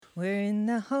We're in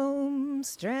the home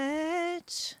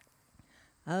stretch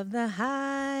of the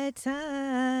high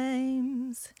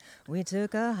times. We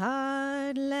took a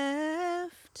hard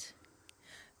left,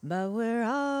 but we're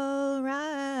all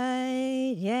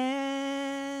right.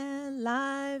 Yeah,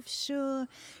 life sure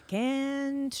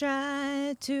can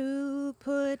try to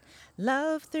put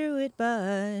love through it,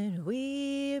 but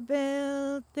we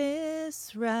built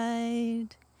this right.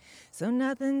 So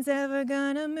nothing's ever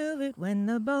gonna move it when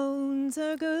the bones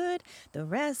are good. The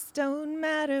rest don't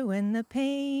matter when the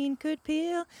pain could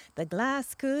peel. The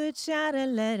glass could shatter,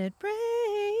 let it break.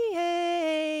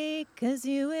 'Cause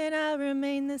you and I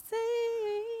remain the same.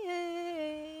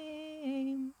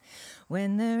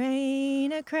 When there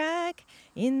ain't a crack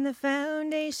in the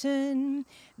foundation,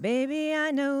 baby,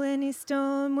 I know any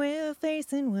storm we're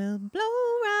facing will blow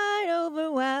right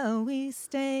over while we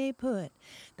stay put.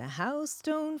 The house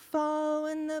don't fall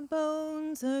when the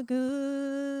bones are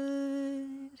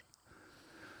good.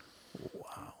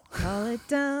 Wow. Call it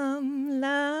dumb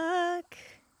luck,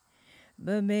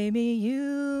 but baby,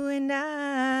 you and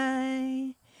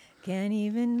I can't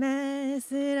even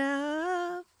mess it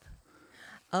up.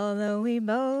 Although we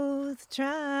both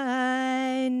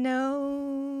try,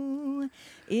 no,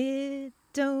 it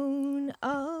don't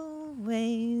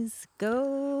always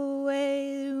go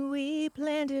where we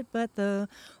planned it, but the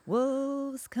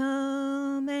wolves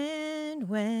come and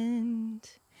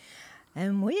went.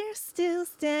 And we're still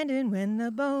standing when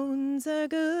the bones are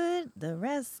good. The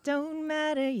rest don't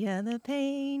matter, yeah, the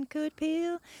pain could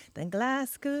peel. The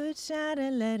glass could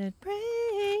shatter, let it break.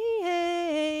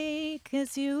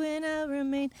 'Cause you and I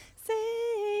remain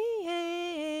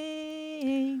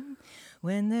same.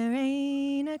 When there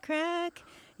ain't a crack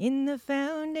in the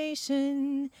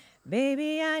foundation,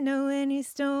 baby, I know any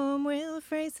storm we're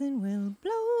facing will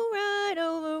blow right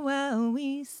over while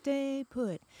we stay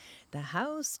put. The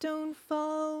house don't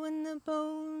fall when the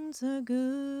bones are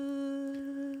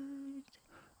good.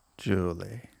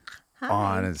 Julie, Hi.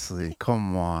 honestly,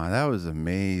 come on. That was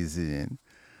amazing.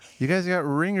 You guys got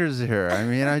ringers here. I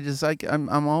mean,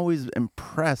 I'm always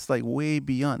impressed, like way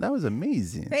beyond. That was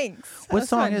amazing. Thanks. That What was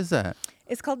song fun. is that?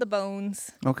 It's called The Bones.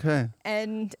 Okay.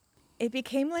 And it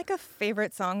became like a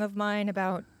favorite song of mine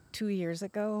about 2 years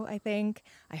ago, I think.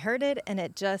 I heard it and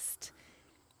it's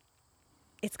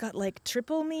got like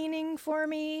triple meaning for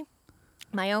me.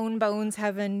 My own bones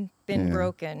haven't been Yeah.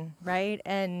 broken, right?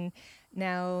 And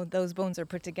now those bones are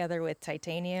put together with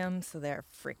titanium, so they're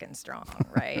freaking strong,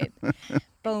 right?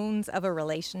 Bones of a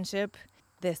relationship.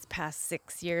 This past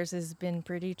 6 years has been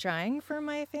pretty trying for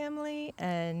my family,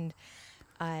 and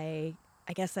I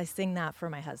guess I sing that for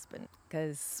my husband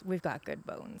because we've got good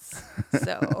bones.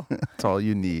 So It's all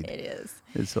you need. it is.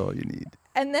 It's all you need.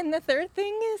 And then the third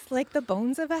thing is like the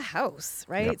bones of a house,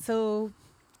 right? Yep. So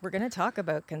we're going to talk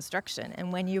about construction.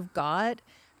 And when you've got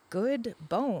good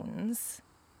bones,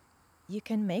 you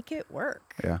can make it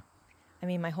work. Yeah. I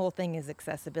mean, my whole thing is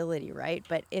accessibility, right?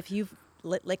 But if you've,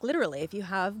 like literally, if you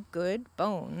have good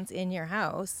bones in your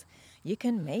house, you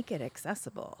can make it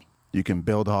accessible. You can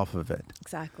build off of it,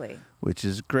 Exactly. which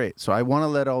is great. So I want to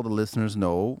let all the listeners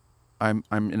know I'm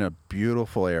in a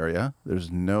beautiful area. There's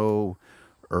no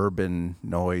urban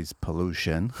noise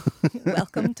pollution.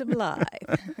 Welcome to Blythe.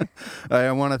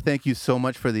 I want to thank you so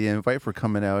much for the invite, for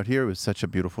coming out here. It was such a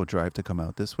beautiful drive to come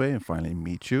out this way and finally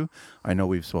meet you. I know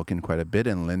we've spoken quite a bit,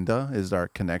 and Linda is our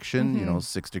connection, you know,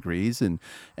 6 degrees. And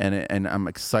I'm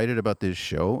excited about this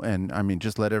show. And I mean,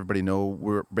 just let everybody know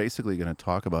we're basically going to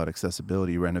talk about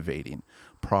accessibility renovating,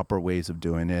 proper ways of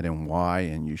doing it and why,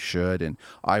 and you should. And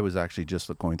I was actually just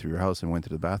going through your house and went to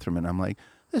the bathroom, and I'm like,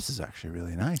 this is actually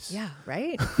really nice. Yeah,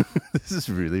 right? This is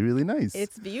really, really nice.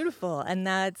 It's beautiful. And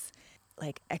that's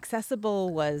like accessible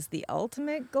was the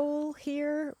ultimate goal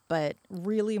here, but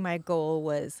really my goal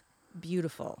was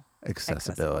beautiful.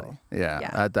 Accessibility. accessible.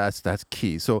 Yeah. That's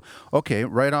key. So, okay,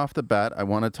 right off the bat, I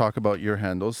want to talk about your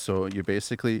handles. So you're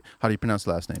basically, how do you pronounce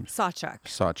the last name? Sawchuk.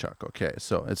 Sawchuk. Okay,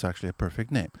 so it's actually a perfect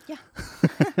name. Yeah.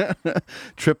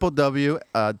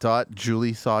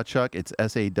 www.juliesawchuk. It's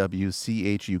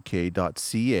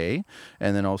SAWCHUK.ca.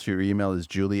 And then also your email is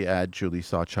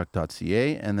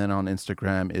julie@juliesawchuk.ca. And then on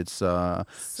Instagram, it's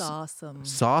Sawsome.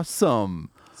 Sawsome.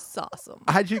 Sawsome.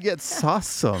 How'd you get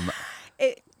Sawsome?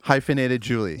 It, Hyphenated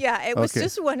Julie. yeah, it was Okay.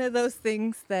 just one of those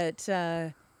things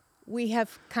that we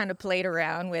have kind of played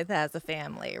around with as a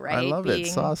family, right? love it.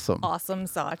 It's awesome. Awesome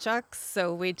Sawchucks.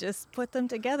 So we just put them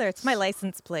together. It's my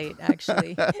license plate,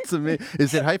 actually. That's amazing.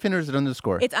 Is it hyphen or is it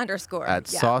underscore? It's underscore.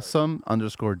 At yeah.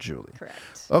 Sawsome_Julie. Correct.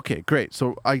 Okay, great.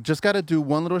 So I just got to do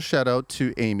one little shout out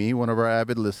to Amy, one of our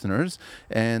avid listeners.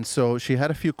 And so she had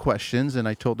a few questions, and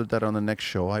I told her that on the next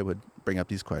show I would bring up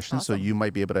these questions. So Awesome. you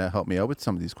might be able to help me out with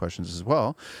some of these questions as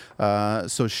well.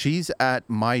 So she's at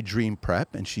My Dream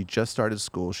Prep, and she just started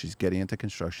school. She's getting into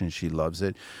construction. She loves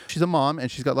it. She's a mom, and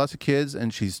she's got lots of kids,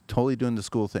 and she's totally doing the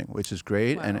school thing, which is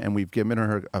great. Wow. And we've given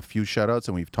her a few shout outs,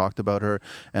 and we've talked about her,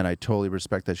 and I totally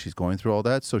respect that she's going through all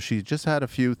that. So she just had a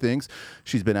few things.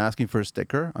 She's been asking for a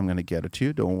sticker. I'm going to get it to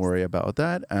you. Don't worry about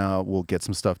that. We'll get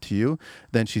some stuff to you.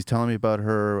 Then she's telling me about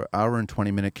her hour and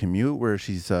 20-minute commute where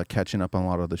she's catching up on a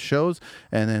lot of the shows.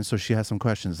 And then so she has some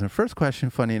questions. And the first question,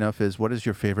 funny enough, is what is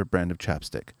your favorite brand of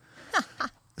chapstick?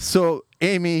 So,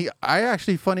 Amy, I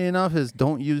actually, funny enough,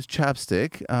 don't use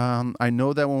chapstick. I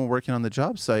know that when we're working on the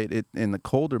job site, in the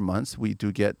colder months, we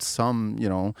do get some,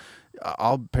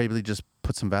 I'll probably just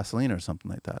put some Vaseline or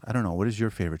something like that. I don't know. What is your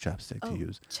favorite chapstick to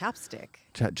use? Chapstick.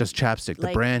 Just chapstick, the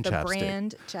Like brand the chapstick.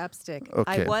 brand chapstick.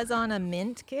 Okay. I was on a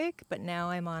mint kick, but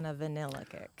now I'm on a vanilla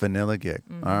kick. Vanilla kick.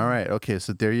 All right. Okay.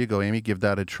 So there you go, Amy. Give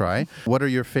that a try. What are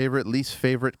your least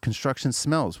favorite construction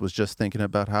smells? Was just thinking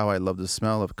about how I love the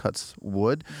smell of cuts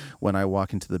wood when I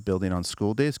walk into the building on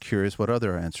school days. Curious what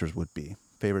other answers would be.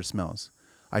 Favorite smells.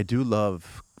 I do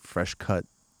love fresh cut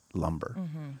lumber.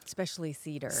 Especially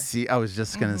cedar. See, I was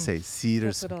just going to say cedar.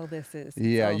 That's what all this is. It's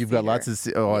Yeah, all you've got lots of it's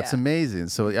Yeah. amazing.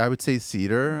 So I would say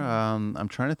cedar. I'm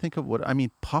trying to think of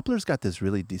poplar's got this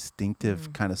really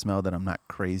distinctive kind of smell that I'm not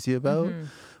crazy about.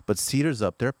 But cedar's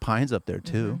up there, pine's up there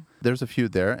too. There's a few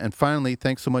there. And finally,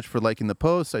 thanks so much for liking the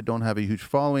post. I don't have a huge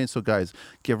following, so guys,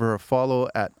 give her a follow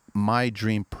at My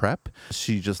Dream Prep.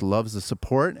 She just loves the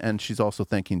support, and she's also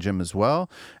thanking Jim as well.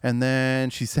 And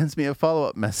then she sends me a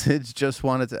follow-up message. Just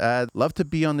wanted to add, love to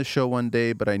be on the show one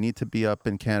day, but I need to be up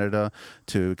in Canada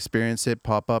to experience it,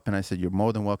 pop up. And I said, you're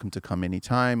more than welcome to come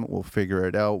anytime. We'll figure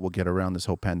it out. We'll get around this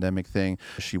whole pandemic thing.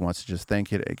 She wants to just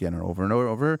thank it again and over and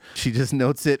over. She just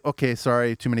notes it. Okay,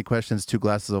 sorry, too many questions, 2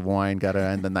 glasses of wine, got to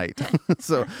end the night.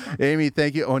 So, Amy,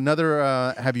 thank you.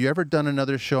 Oh, have you ever done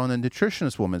another show on the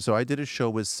Nutritionist Woman? So I did a show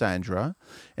with Sandra,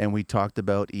 and we talked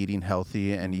about eating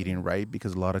healthy and eating right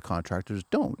because a lot of contractors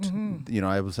don't.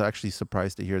 I was actually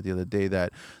surprised to hear the other day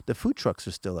that the food trucks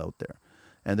are still out there,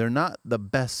 and they're not the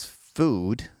best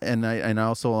food. And I'm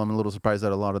a little surprised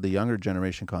that a lot of the younger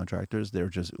generation contractors, they're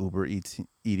just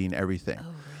eating everything. Oh,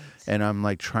 right. And I'm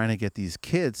like trying to get these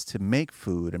kids to make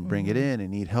food and bring it in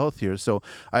and eat healthier. So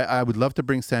I would love to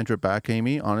bring Sandra back,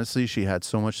 Amy. Honestly, she had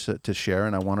so much to share,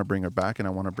 and I want to bring her back, and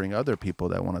I want to bring other people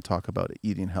that want to talk about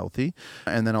eating healthy.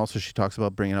 And then also she talks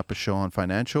about bringing up a show on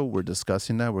financial. We're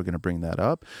discussing that. We're going to bring that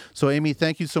up. So Amy,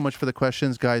 thank you so much for the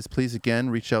questions. Guys, please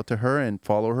again, reach out to her and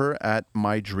follow her at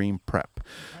My Dream Prep.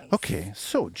 Nice. Okay,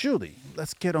 so Julie,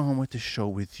 let's get on with the show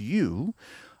with you.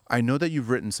 I know that you've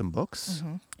written some books.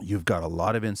 You've got a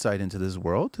lot of insight into this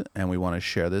world, and we want to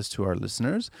share this to our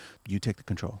listeners. You take the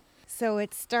control. So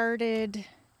it started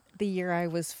the year I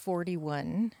was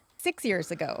 41, 6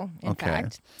 years ago, in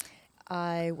fact.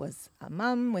 I was a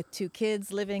mom with 2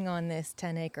 kids living on this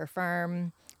 10-acre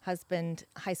farm, husband,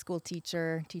 high school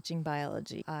teacher, teaching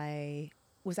biology. I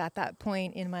was at that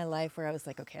point in my life where I was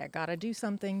like, okay, I got to do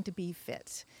something to be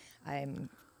fit. I'm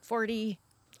 40.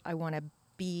 I want to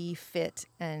be fit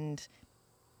and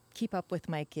keep up with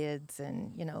my kids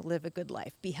and, live a good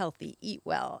life, be healthy, eat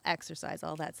well, exercise,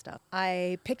 all that stuff.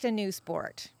 I picked a new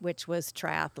sport, which was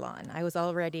triathlon. I was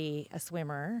already a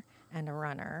swimmer and a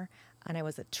runner, and I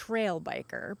was a trail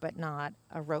biker, but not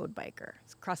a road biker.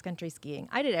 It's cross-country skiing.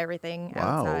 I did everything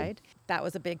outside. That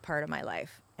was a big part of my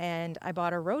life. And I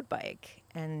bought a road bike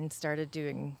and started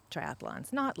doing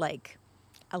triathlons, not like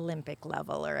Olympic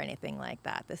level or anything like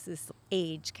that. This is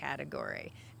age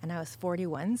category. And I was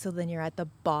 41, so then you're at the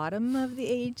bottom of the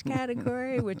age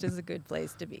category, which is a good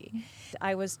place to be.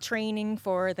 I was training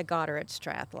for the Goderich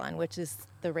Triathlon, which is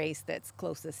the race that's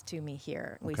closest to me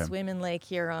here. We swim in Lake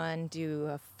Huron, do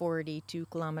a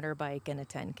 42-kilometer bike and a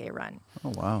 10K run.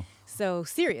 Oh, wow. So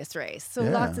serious race. So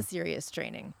lots of serious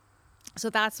training. So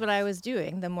that's what I was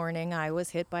doing the morning I was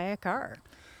hit by a car.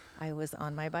 I was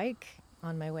on my bike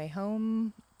on my way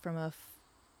home from a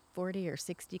 40 or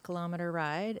 60 kilometer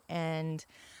ride, and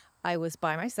I was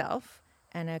by myself,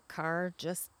 and a car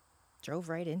just drove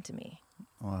right into me.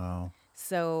 Wow.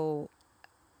 So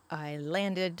I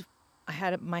landed, I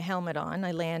had my helmet on,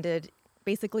 I landed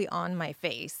basically on my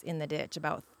face in the ditch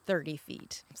about 30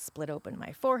 feet. Split open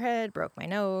my forehead, broke my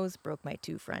nose, broke my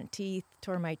 2 front teeth,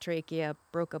 tore my trachea,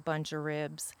 broke a bunch of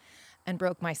ribs, and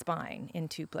broke my spine in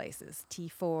 2 places,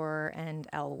 T4 and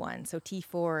L1. So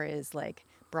T4 is like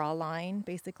bra line,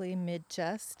 basically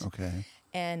mid-chest. Okay.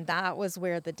 And that was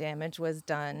where the damage was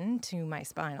done to my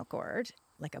spinal cord.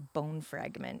 like a bone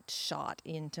fragment shot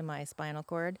into my spinal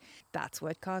cord. That's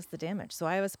what caused the damage. So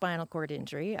I have a spinal cord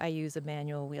injury. I use a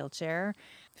manual wheelchair.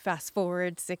 Fast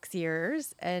forward 6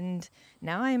 years, and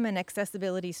now I'm an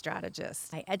accessibility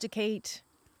strategist. I educate,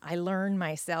 I learn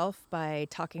myself by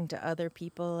talking to other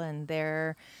people and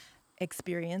their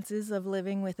experiences of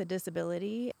living with a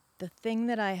disability. The thing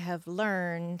that I have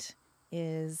learned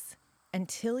is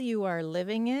until you are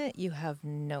living it, you have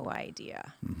no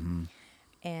idea.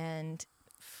 And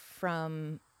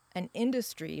from an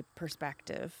industry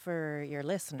perspective for your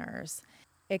listeners,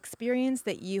 experience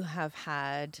that you have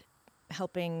had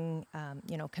helping,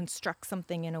 construct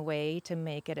something in a way to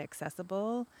make it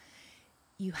accessible,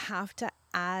 you have to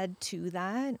add to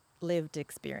that lived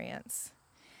experience.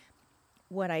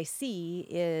 What I see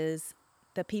is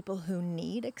the people who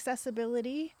need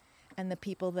accessibility and the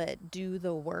people that do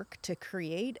the work to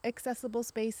create accessible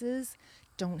spaces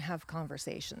don't have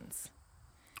conversations.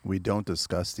 We don't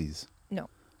discuss these. No.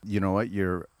 You know what?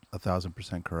 You're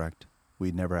 1,000% correct.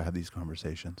 We never have these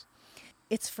conversations.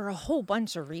 It's for a whole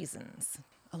bunch of reasons.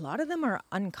 A lot of them are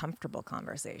uncomfortable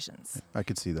conversations. I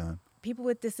could see that. People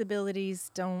with disabilities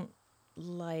don't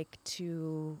like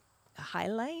to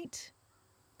highlight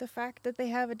the fact that they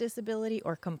have a disability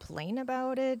or complain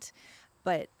about it,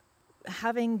 but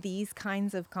having these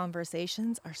kinds of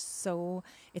conversations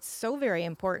it's so very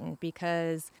important,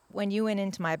 because when you went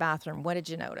into my bathroom, what did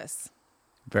you notice?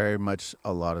 Very much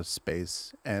a lot of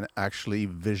space. And actually,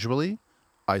 visually,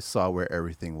 I saw where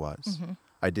everything was.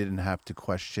 I didn't have to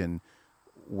question,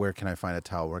 where can I find a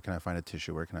towel? Where can I find a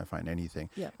tissue? Where can I find anything?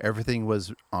 Yeah. Everything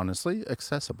was honestly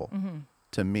accessible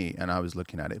to me, and I was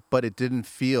looking at it. But it didn't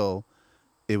feel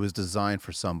it was designed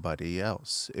for somebody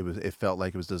else. It felt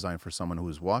like it was designed for someone who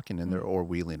was walking in there or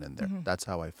wheeling in there. That's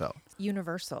how I felt.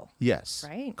 Universal. Yes.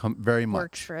 Right? Very much.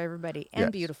 Works for everybody, and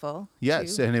Yes. beautiful.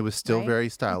 Yes, too, and it was still right? very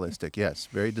stylistic. Yes,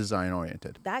 very design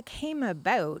oriented. That came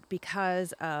about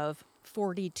because of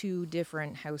 42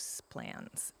 different house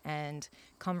plans and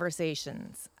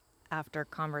conversations after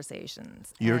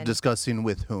conversations. You're And discussing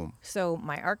with whom? so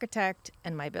my architect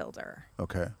and my builder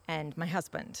Okay. and my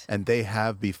husband. And they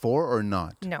have before or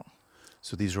not? No.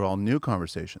 So these are all new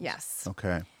conversations? Yes.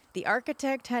 Okay. The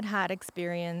architect had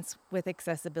experience with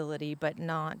accessibility, but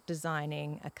not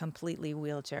designing a completely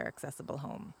wheelchair accessible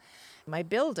home. My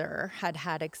builder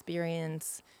had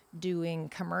experience doing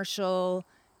commercial,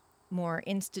 more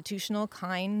institutional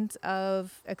kinds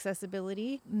of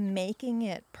accessibility. Making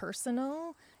it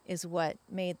personal is what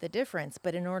made the difference.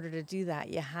 But in order to do that,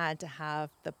 you had to have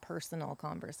the personal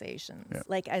conversations. Yeah.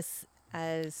 Like as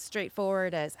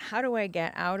straightforward as, how do I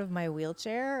get out of my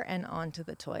wheelchair and onto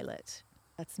the toilet?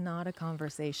 That's not a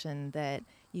conversation that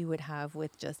you would have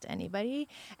with just anybody.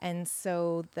 And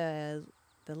so the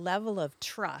level of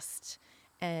trust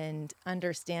and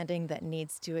understanding that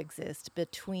needs to exist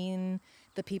between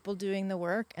the people doing the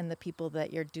work and the people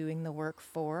that you're doing the work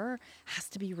for has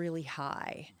to be really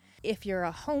high. If you're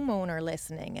a homeowner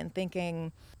listening and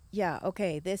thinking, yeah,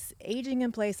 okay, this aging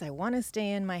in place, I want to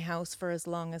stay in my house for as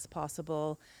long as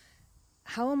possible.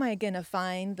 How am I going to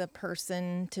find the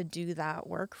person to do that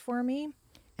work for me?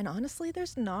 And honestly,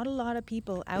 there's not a lot of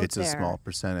people out there. It's a small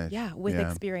percentage. Yeah, with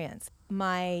experience.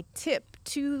 My tip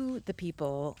to the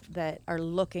people that are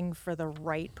looking for the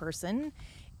right person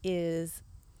is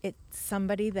it's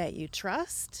somebody that you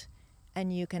trust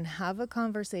and you can have a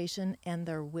conversation and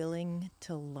they're willing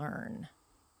to learn.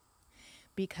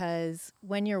 Because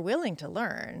when you're willing to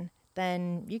learn,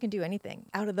 then you can do anything.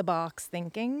 Out of the box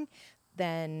thinking,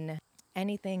 then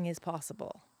anything is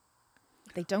possible.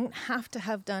 They don't have to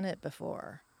have done it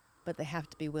before, but they have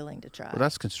to be willing to try. Well,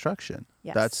 that's construction.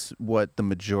 Yes. That's what the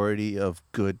majority of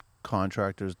good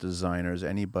contractors, designers,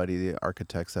 anybody, the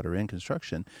architects that are in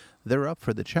construction, they're up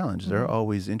for the challenge. They're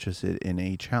always interested in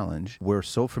a challenge. We're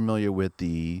so familiar with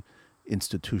the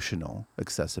institutional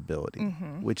accessibility,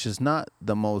 which is not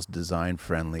the most design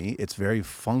friendly. It's very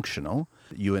functional.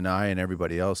 You and I and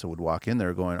everybody else that would walk in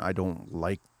there going, I don't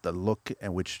like the look,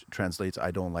 and which translates, I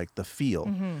don't like the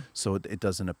feel. So it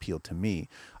doesn't appeal to me.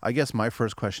 I guess my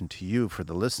first question to you for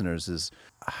the listeners is,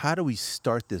 how do we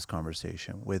start this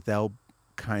conversation without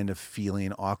kind of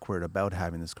feeling awkward about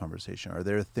having this conversation? Are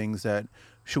there things that,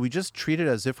 should we just treat it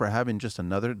as if we're having just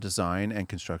another design and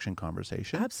construction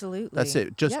conversation? Absolutely. That's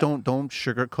it. Just don't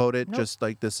sugarcoat it. Nope. Just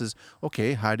like, this is,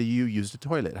 okay, how do you use the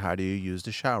toilet? How do you use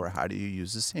the shower? How do you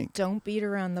use the sink? Don't beat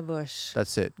around the bush.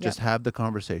 That's it. Just have the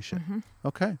conversation.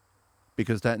 Okay.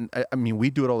 Because I mean, we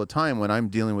do it all the time when I'm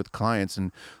dealing with clients,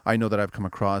 and I know that I've come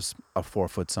across a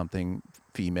 4-foot-something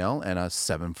female and a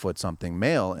 7-foot-something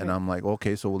male, and I'm like,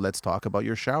 okay, so let's talk about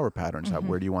your shower patterns.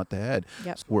 Where do you want the head?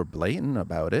 Yep. So we're blatant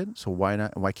about it. So why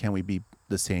not? Why can't we be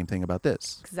the same thing about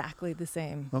this. Exactly the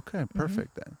same. Okay,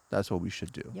 perfect then. That's what we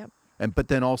should do. Yep. But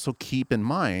then also keep in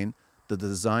mind the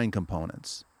design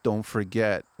components. Don't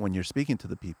forget when you're speaking to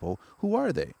the people, who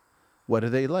are they? What do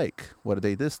they like? What do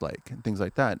they dislike? And things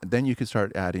like that. And then you can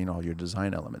start adding all your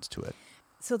design elements to it.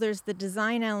 So there's the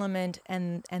design element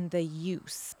and the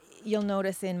use. You'll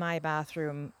notice in my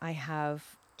bathroom, I have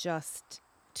just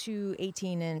two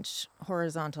 18-inch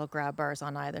horizontal grab bars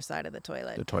on either side of the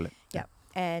toilet. The toilet. Yeah.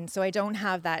 And so I don't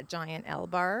have that giant L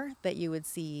bar that you would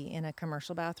see in a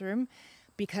commercial bathroom,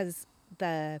 because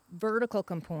the vertical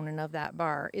component of that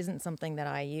bar isn't something that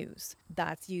I use.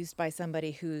 That's used by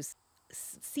somebody who's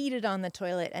seated on the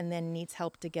toilet and then needs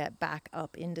help to get back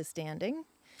up into standing.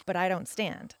 But I don't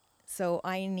stand. So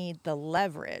I need the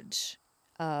leverage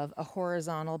of a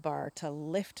horizontal bar to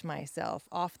lift myself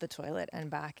off the toilet and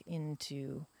back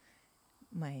into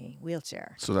my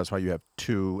wheelchair. So that's why you have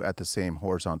two at the same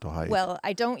horizontal height. Well,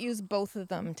 I don't use both of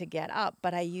them to get up,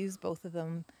 but I use both of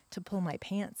them to pull my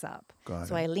pants up.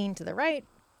 So I lean to the right,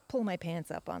 pull my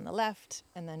pants up on the left,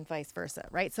 and then vice versa,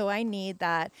 right? So I need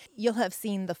that. You'll have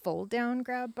seen the fold down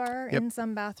grab bar in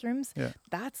some bathrooms. Yeah.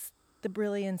 That's the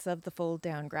brilliance of the fold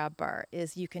down grab bar,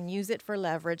 is you can use it for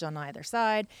leverage on either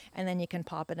side, and then you can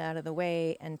pop it out of the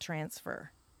way and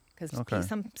transfer. Because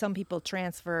some people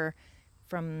transfer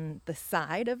from the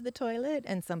side of the toilet,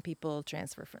 and some people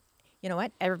transfer from, you know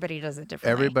what? Everybody does it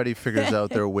differently. Everybody figures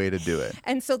out their way to do it.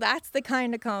 And so that's the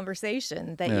kind of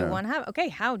conversation that you want to have. Okay,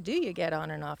 how do you get on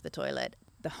and off the toilet?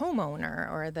 The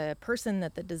homeowner or the person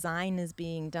that the design is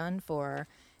being done for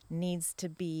needs to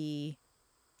be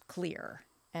clear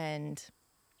and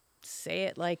say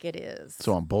it like it is.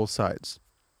 So on both sides,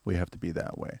 we have to be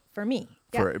that way. For me.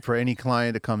 For any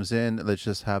client that comes in, let's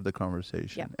just have the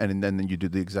conversation. Yeah. And then you do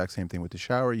the exact same thing with the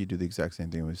shower. You do the exact same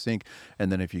thing with the sink.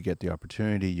 And then if you get the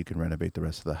opportunity, you can renovate the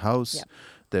rest of the house. Yeah.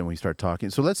 Then we start talking.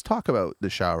 So let's talk about the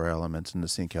shower elements and the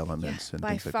sink elements and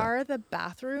By things like that. far, the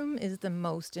bathroom is the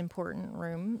most important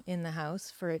room in the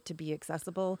house for it to be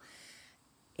accessible.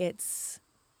 It's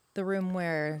the room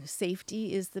where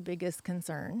safety is the biggest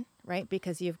concern, right?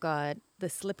 Because you've got the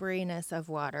slipperiness of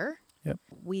water. Yep.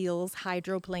 Wheels,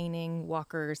 hydroplaning,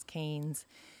 walkers, canes,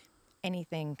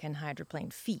 anything can hydroplane.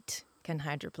 Feet can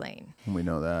hydroplane. We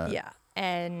know that. Yeah.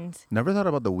 And Never thought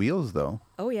about the wheels, though.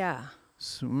 oh, yeah.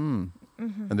 So, And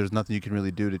there's nothing you can really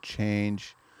do to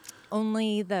change.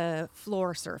 Only the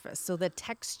floor surface. So the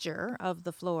texture of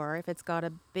the floor, if it's got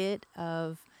a bit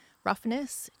of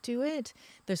roughness to it,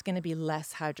 there's going to be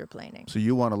less hydroplaning. So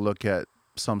you want to look at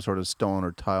some sort of stone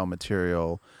or tile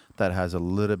material that has a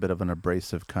little bit of an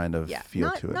abrasive kind of feel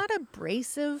to it. Not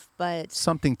abrasive, but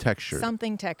Something textured.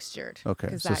 something textured.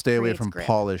 Okay, so stay away from grip.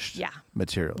 polished Yeah.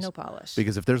 materials. No polish.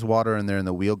 Because if there's water in there and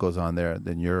the wheel goes on there,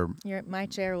 then My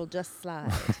chair will just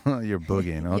slide. you're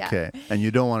boogieing. Yeah. Okay. And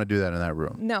you don't want to do that in that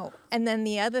room. No. And then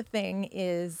the other thing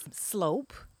is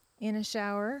slope in a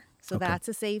shower. So that's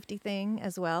a safety thing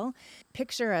as well.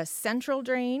 Picture a central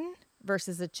drain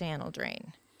versus a channel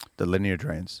drain. The linear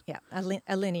drains. Yeah,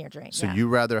 a linear drain. So yeah. you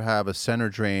rather have a center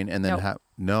drain and then No. have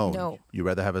No. You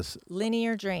rather have a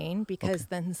Linear drain, because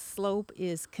then slope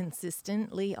is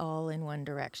consistently all in one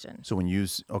direction. so when you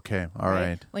all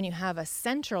right. When you have a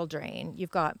central drain,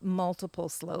 you've got multiple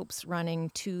slopes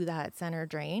running to that center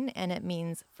drain, and it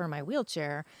means for my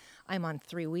wheelchair, I'm on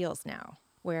 3 wheels now.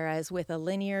 Whereas with a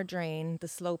linear drain, the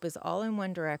slope is all in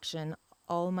one direction.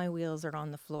 All my wheels are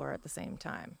on the floor at the same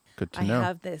time. Good to I know.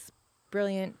 have this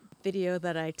brilliant video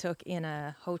that I took in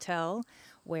a hotel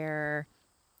where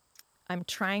I'm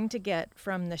trying to get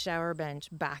from the shower bench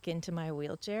back into my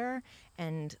wheelchair,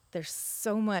 and there's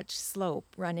so much slope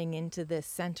running into this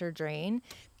center drain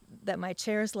that my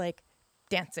chair's like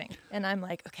dancing, and I'm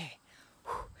like, okay,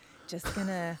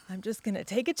 I'm just gonna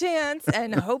take a chance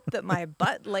and hope that my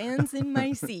butt lands in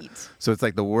my seat. So it's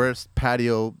like the worst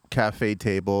patio cafe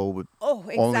table with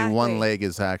Exactly. only one leg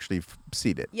is actually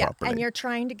seated properly. And you're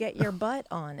trying to get your butt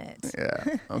on it.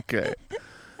 Yeah. Okay.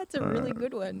 That's a really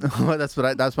good one.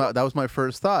 that was my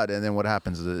first thought. And then what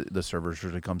happens is the server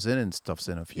usually comes in and stuffs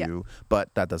in a few,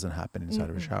 but that doesn't happen inside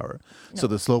of a shower. No. So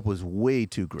the slope was way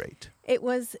too great. It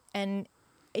was, and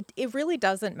it really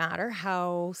doesn't matter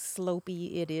how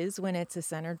slopey it is when it's a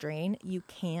center drain. You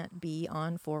can't be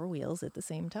on 4 wheels at the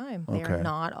same time. They are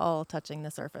not all touching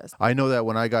the surface. I know that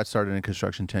when I got started in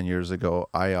construction 10 years ago,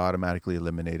 I automatically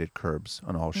eliminated curbs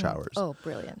on all showers. Oh,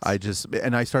 brilliant.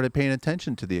 And I started paying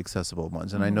attention to the accessible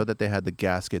ones. And I know that they had the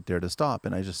gasket there to stop.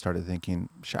 And I just started thinking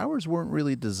showers weren't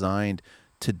really designed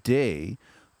today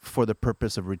for the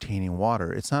purpose of retaining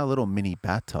water. It's not a little mini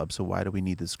bathtub, so why do we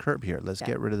need this curb here? Let's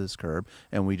get rid of this curb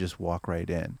and we just walk right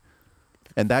in.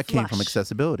 And that came from Flush.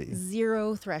 accessibility.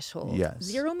 Zero threshold. Yes.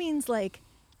 Zero means like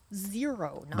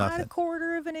zero, not Nothing. a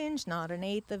quarter of an inch, not an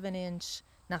eighth of an inch,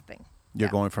 nothing. You're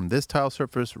going from this tile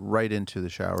surface right into the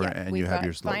shower, and you have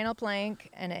your slope. Vinyl plank,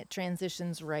 and it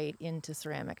transitions right into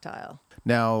ceramic tile.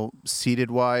 Now, seated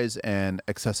wise and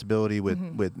accessibility with,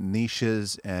 Mm-hmm. with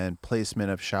niches and placement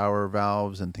of shower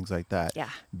valves and things like that. Yeah.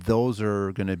 Those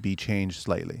are going to be changed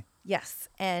slightly. Yes,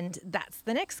 and that's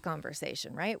the next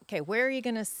conversation, right? Okay, where are you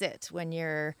going to sit when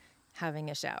you're having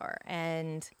a shower?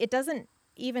 And it doesn't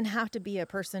even have to be a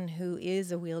person who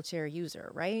is a wheelchair user,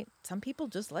 right? Some people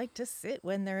just like to sit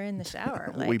when they're in the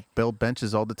shower. We build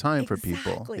benches all the time for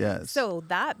Exactly. people. Yes. So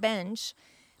that bench,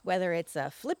 whether it's a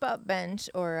flip-up bench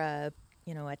or a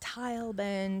tile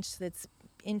bench that's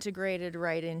integrated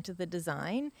right into the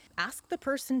design, ask the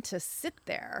person to sit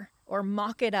there or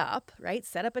mock it up, right?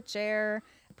 Set up a chair,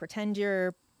 pretend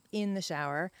you're in the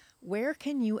shower. Where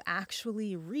can you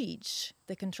actually reach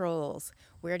the controls?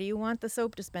 Where do you want the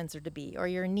soap dispenser to be, or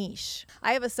your niche?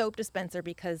 I have a soap dispenser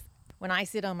because when I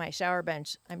sit on my shower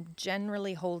bench, I'm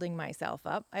generally holding myself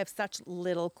up. I have such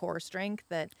little core strength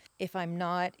that if I'm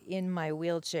not in my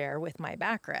wheelchair with my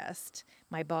backrest,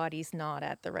 my body's not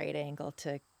at the right angle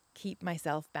to keep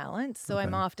myself balanced. So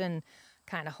I'm often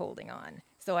kind of holding on.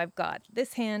 So I've got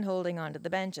this hand holding onto the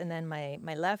bench, and then my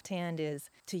left hand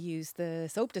is to use the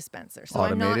soap dispenser. So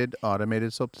automated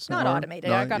soap dispenser? not automated.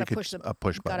 No, I got you to could push a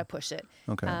push button. Got to push it.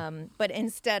 Okay. But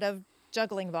instead of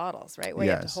juggling bottles, right, where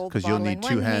you have to Yes, hold the 'cause you'll bottle in need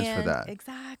two one hands for hand. that.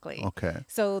 Exactly. Okay.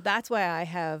 So that's why I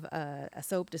have a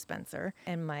soap dispenser,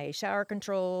 and my shower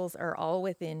controls are all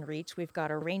within reach. We've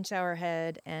got a rain shower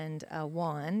head and a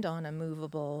wand on a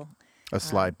movable A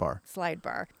slide bar.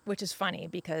 which is funny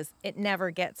because it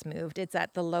never gets moved. It's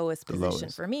at the lowest position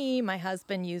lowest. for me. My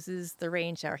husband uses the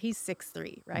rain shower. He's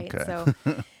 6'3", right?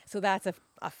 Okay. So that's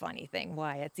a funny thing.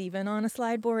 Why it's even on a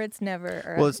slide board, it's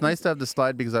never. Well, it's nice to have the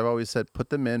slide because I've always said put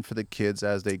them in for the kids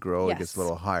as they grow. It gets Yes, a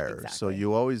little higher. So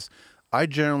exactly. I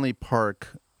generally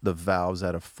park the valves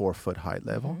at a 4-foot height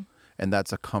level. Mm-hmm. And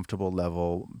that's a comfortable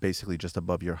level, basically just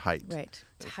above your height. Right.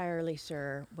 Entirely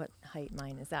sure what height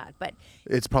mine is at, but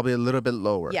It's probably a little bit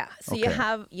lower. yeah. So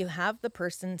Okay. you have the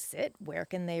person sit. Where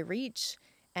can they reach?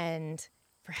 And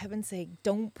for heaven's sake,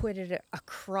 don't put it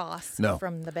across No.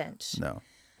 from the bench. No,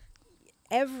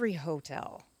 Every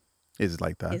hotel is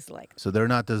like that. is like So they're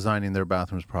not designing their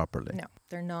bathrooms properly. no.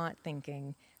 They're not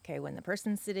thinking, okay, when the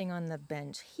person's sitting on the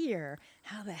bench here,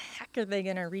 how the heck are they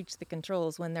going to reach the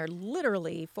controls when they're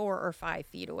literally 4 or 5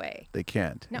 feet away? They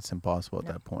can't. No. It's impossible at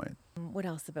that point. What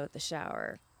else about the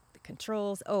shower? The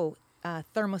controls. Oh,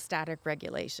 thermostatic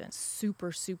regulation.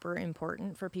 Super, super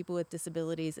important for people with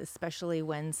disabilities, especially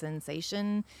when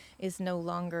sensation is no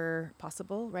longer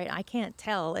possible, right? I can't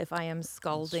tell if I am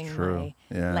scalding true. my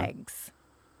Yeah. legs.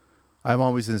 I'm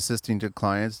always insisting to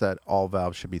clients that all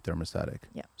valves should be thermostatic.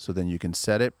 Yeah. So then you can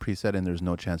set it, preset, and there's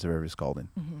no chance of ever scalding,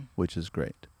 Mm-hmm. which is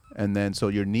great. And then so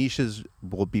your niches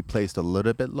will be placed a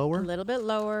little bit lower. A little bit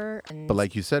lower. And But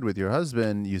like you said with your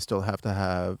husband, you still have to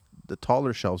have the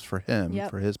taller shelves for him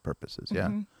Yep. for his purposes. Yeah.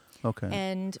 Mhm. Okay.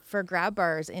 And for grab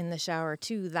bars in the shower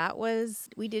too,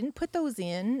 we didn't put those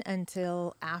in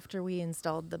until after we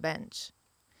installed the bench.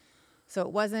 So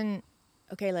it wasn't,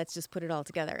 okay, let's just put it all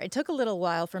together. It took a little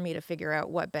while for me to figure out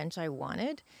what bench I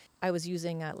wanted. I was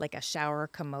using a shower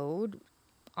commode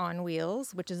on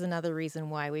wheels, which is another reason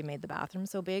why we made the bathroom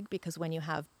so big, because when you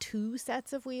have 2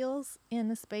 sets of wheels in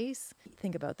the space,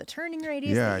 think about the turning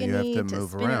radius Yeah, that you you have need to to move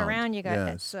spin around. it around. You got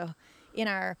Yes.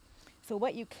 so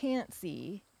what you can't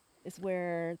see is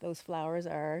where those flowers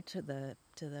are to the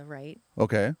right.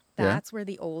 Okay. Yeah. That's where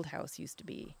the old house used to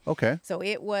be. Okay. So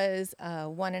it was a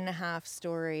 1.5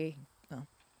 story, well,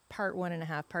 part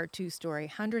 1.5, part 2 story,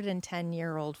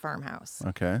 110-year-old farmhouse.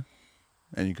 Okay.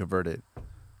 And you convert it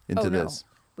into Oh, no. this.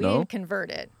 We No? didn't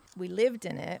convert it. We lived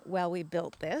in it while we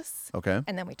built this, Okay.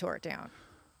 and then we tore it down.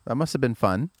 That must have been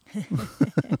fun.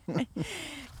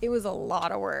 It was a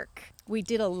lot of work. We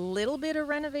did a little bit of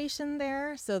renovation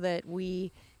there so that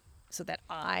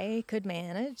I could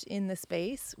manage in the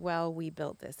space while we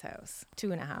built this house.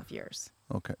 2.5 years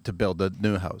Okay. To build the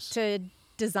new house. to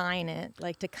design it,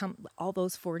 all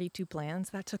those 42 plans.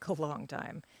 That took a long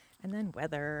time, and then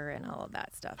weather and all of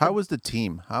that stuff. How was the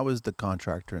team? How was the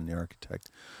contractor and the architect?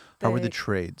 How were the The-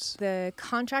 trades? The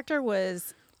contractor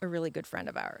was a really good friend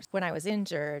of ours. When I was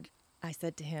injured, I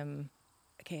said to him,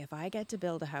 okay, if I get to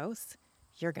build a house,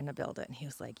 you're going to build it. And he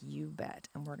was like, you bet.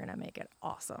 And we're going to make it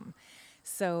awesome.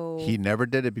 So He never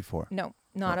did it before. no,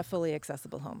 not a fully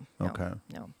accessible home. No, Okay.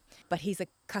 No. But he's a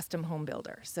custom home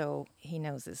builder. So he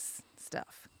knows his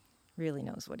stuff, really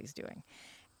knows what he's doing.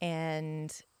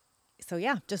 And so,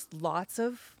 yeah, just lots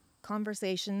of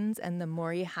conversations, and the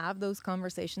more you have those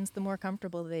conversations, the more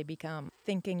comfortable they become,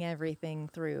 thinking everything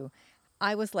through.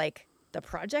 I was like the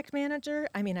project manager.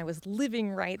 I mean, I was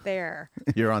living right there,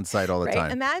 You're on site all the right?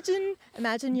 time.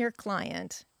 Imagine your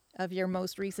client of your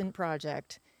most recent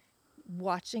project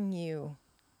watching you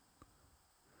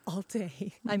all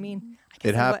day. I mean, I guess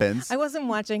It happens. I wasn't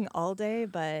watching all day,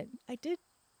 but I did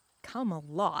come a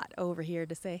lot over here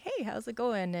to say, hey, how's it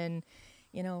going? And,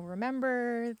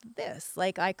 remember this.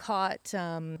 Like I caught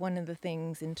one of the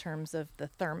things in terms of the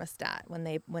thermostat. When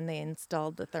they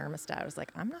installed the thermostat, I was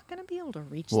like, I'm not going to be able to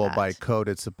reach Well, that. by code,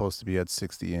 it's supposed to be at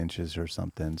 60 inches or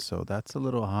something. So that's a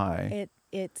little high.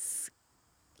 It's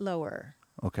lower.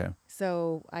 Okay.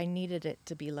 So I needed it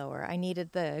to be lower. I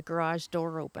needed the garage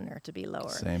door opener to be lower.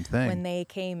 Same thing. When they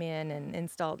came in and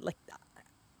installed, like,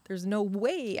 there's no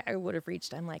way I would have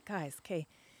reached. I'm like, guys, okay,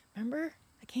 remember,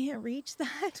 I can't reach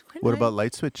that. What about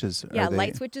light switches? Yeah,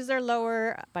 light switches are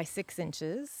lower by 6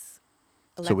 inches.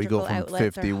 So we go Electrical from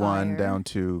outlets are 51 higher. down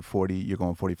to 40. You're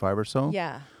going 45 or so?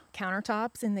 Yeah.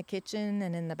 Countertops in the kitchen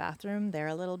and in the bathroom, they're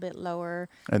a little bit lower.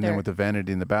 And then with the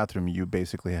vanity in the bathroom, you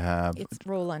basically have... It's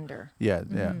roll under. Yeah,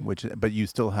 yeah. But you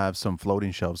still have some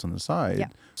floating shelves on the side, Yeah.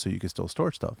 so you can still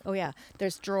store stuff. Oh, yeah.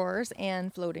 There's drawers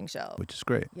and floating shelves. Which is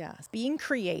great. Yeah. Being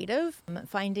creative,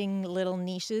 finding little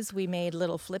niches. We made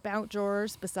little flip out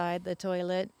drawers beside the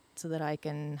toilet so that I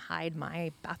can hide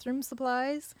my bathroom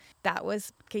supplies. That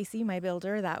was Casey, my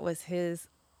builder. That was his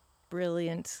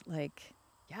brilliant,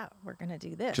 yeah, we're going to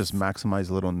do this. Just maximize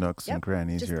little nooks and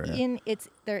crannies Just here.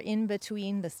 they're in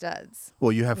between the studs.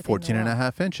 Well, you have within the 14 and a wall.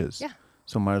 half inches. Yeah.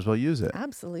 So might as well use it.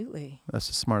 Absolutely. That's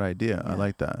a smart idea. I Yeah.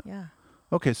 like that. Yeah.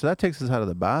 Okay, so that takes us out of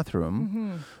the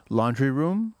bathroom. Laundry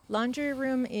room? Laundry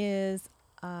room is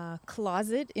a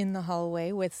closet in the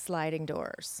hallway with sliding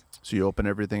doors. So you open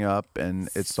everything up and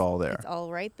it's all there. It's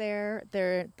all right there.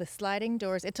 They're the sliding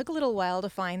doors. It took a little while to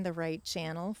find the right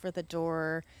channel for the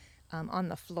door on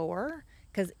the floor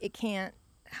because it can't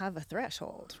have a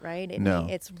threshold, right? No.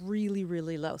 It's really,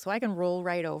 really low. So I can roll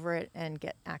right over it and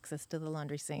get access to the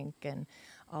laundry sink and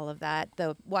all of that.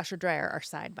 The washer dryer are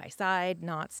side by side,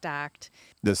 not stacked.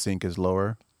 The sink is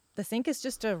lower. The sink is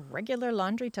just a regular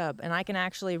laundry tub, and I can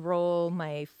actually roll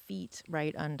my feet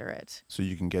right under it. So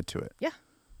you can get to it. Yeah.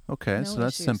 Okay, No so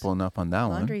that's issues. simple enough on that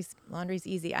one. Laundry's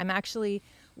easy. I'm actually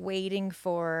waiting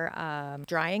for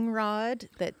drying rod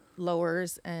that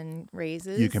lowers and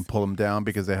raises. You can pull them down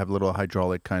because they have little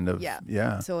hydraulic kind of...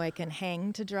 Yeah. So I can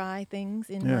hang to dry things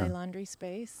in Yeah. my laundry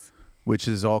space. Which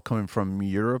is all coming from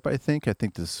Europe, I think. I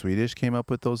think the Swedish came up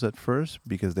with those at first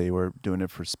because they were doing it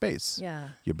for space. Yeah.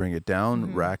 You bring it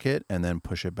down, rack it, and then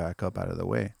push it back up out of the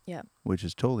way. Yeah. Which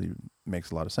is totally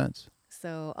makes a lot of sense.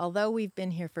 So although we've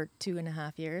been here for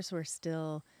 2.5 years, we're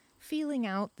still feeling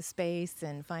out the space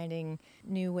and finding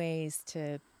new ways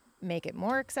to make it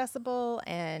more accessible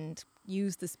and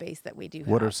use the space that we do have.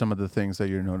 What are some of the things that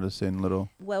you're noticing, little?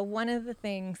 Well, one of the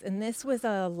things, and this was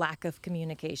a lack of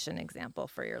communication example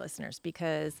for your listeners,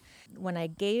 because when I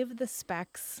gave the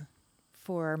specs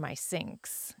for my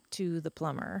sinks to the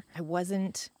plumber, I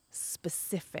wasn't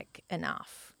specific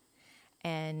enough.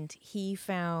 And he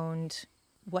found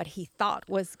what he thought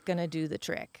was going to do the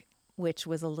trick, which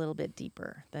was a little bit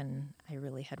deeper than I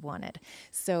really had wanted.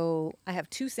 So I have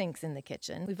 2 sinks in the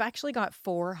kitchen. We've actually got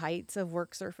 4 heights of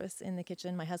work surface in the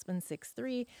kitchen. My husband's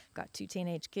 6'3", got 2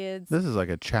 teenage kids. This is like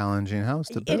a challenging house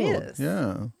to build. It is.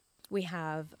 Yeah. We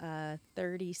have a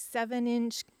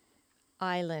 37-inch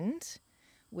island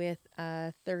with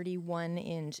a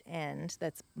 31-inch end.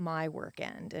 That's my work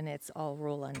end, and it's all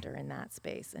roll under in that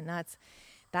space. And that's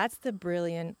the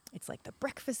brilliant, it's like the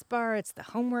breakfast bar, it's the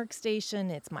homework station,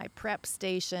 it's my prep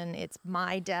station, it's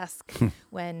my desk.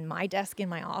 When my desk in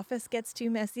my office gets too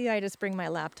messy, I just bring my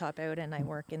laptop out and I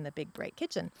work in the big bright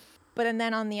kitchen. And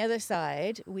then on the other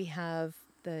side, we have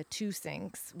the 2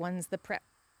 sinks. One's the prep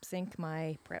sink,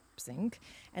 my prep sink,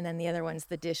 and then the other one's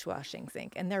the dishwashing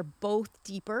sink. And they're both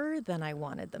deeper than I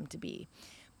wanted them to be.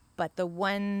 But the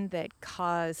one that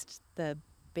caused the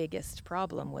biggest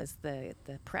problem was the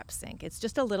prep sink. It's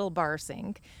just a little bar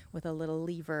sink with a little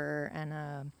lever and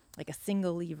a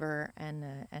single lever and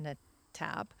a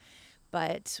tap.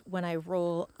 But when I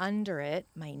roll under it,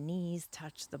 my knees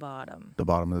touch the bottom. The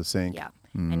bottom of the sink. Yeah.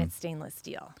 And it's stainless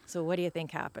steel. So what do you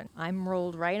think happened? I'm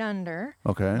rolled right under.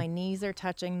 Okay. My knees are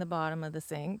touching the bottom of the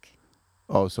sink.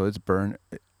 Oh, so it's burned.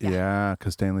 Yeah. Yeah,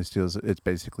 because stainless steel it's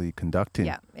basically conducting.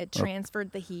 Yeah, it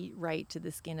transferred the heat right to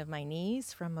the skin of my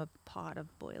knees from a pot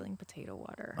of boiling potato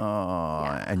water. Oh,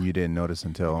 Yeah. and you didn't notice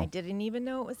until... I didn't even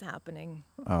know it was happening.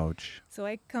 Ouch. So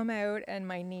I come out and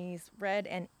my knees red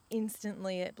and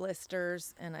instantly it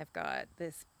blisters and I've got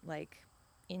this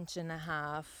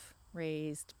 1.5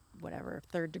 raised, whatever,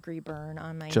 3rd-degree burn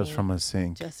on my Just knee. from a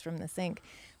sink. Just from the sink,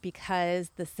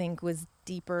 because the sink was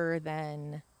deeper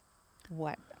than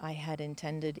what I had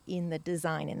intended in the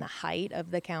design, in the height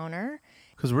of the counter.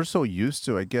 Because we're so used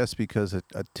to, I guess, because a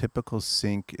typical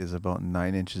sink is about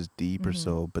 9 inches deep or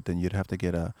so, but then you'd have to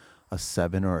get a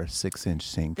 7 or a 6-inch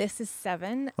sink. This is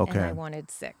 7, Okay. and I wanted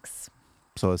 6.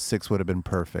 So a 6 would have been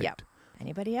perfect. Yep.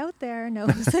 Anybody out there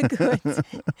knows a good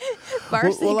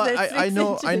bar sink that's 6 I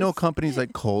know inches. companies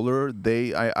like Kohler.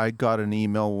 I got an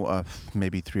email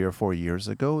maybe 3 or 4 years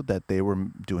ago that they were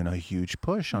doing a huge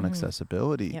push on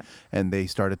accessibility, Yep. and they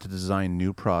started to design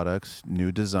new products,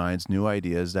 new designs, new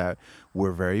ideas that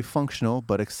were very functional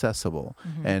but accessible.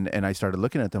 And I started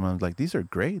looking at them. I was like, these are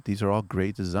great. These are all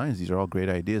great designs. These are all great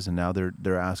ideas. And now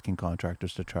they're asking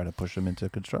contractors to try to push them into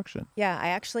construction. Yeah, I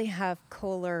actually have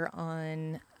Kohler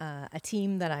on a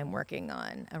team that I'm working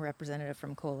on, a representative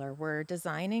from Kohler. We're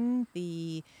designing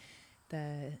the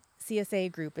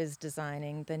CSA group is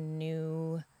designing the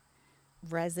new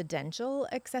residential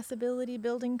accessibility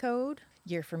building code.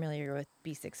 You're familiar with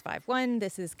B651.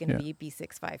 This is going to be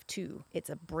B652. It's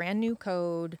a brand new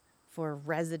code for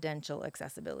residential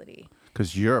accessibility.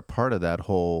 Because you're a part of that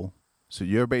whole, so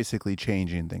you're basically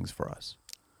changing things for us,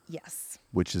 Yes.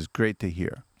 which is great to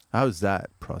hear. How's that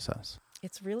process?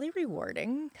 It's really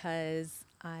rewarding because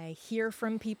I hear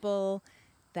from people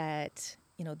that,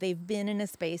 you know, they've been in a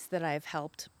space that I've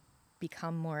helped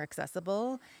become more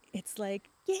accessible. It's like,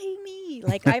 yay me,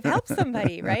 like I've helped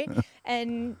somebody, right?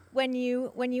 And when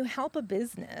you help a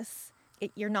business,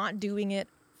 you're not doing it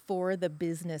for the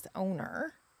business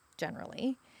owner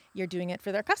generally. You're doing it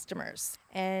for their customers,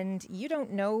 and you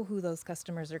don't know who those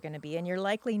customers are going to be, and you're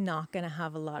likely not going to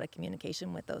have a lot of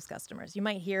communication with those customers. You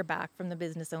might hear back from the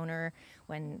business owner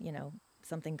when, you know,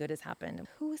 something good has happened.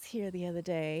 Who was here the other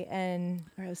day?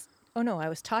 I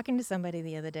was talking to somebody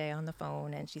the other day on the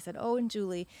phone, and she said, "Oh, and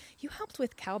Julie, you helped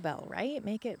with Cowbell, right?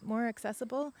 Make it more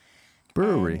accessible."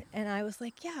 Brewery. And I was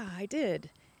like, "Yeah, I did."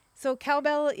 So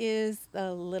Cowbell is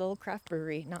a little craft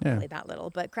brewery, not really that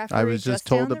little, but craft brewery. I was just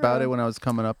told about it when I was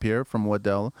coming up here from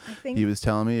Waddell. He was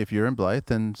telling me, if you're in Blythe,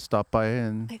 then stop by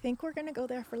and... I think we're going to go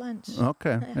there for lunch.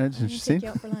 Okay. I'm going to take you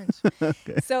out for lunch.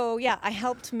 Okay. So yeah, I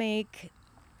helped make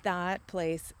that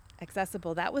place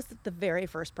accessible. That was the very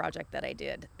first project that I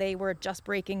did. They were just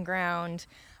breaking ground.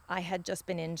 I had just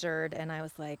been injured, and I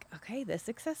was like, okay, this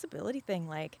accessibility thing,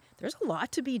 like, there's a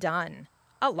lot to be done.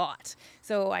 A lot.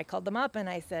 So I called them up and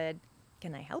I said,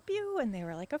 "Can I help you?" And they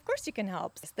were like, "Of course you can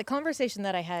help." The conversation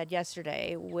that I had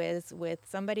yesterday was with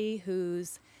somebody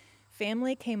whose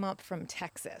family came up from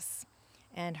Texas,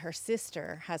 and her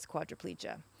sister has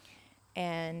quadriplegia.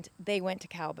 And they went to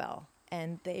Cowbell,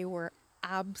 and they were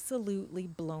absolutely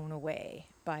blown away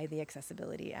by the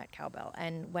accessibility at Cowbell.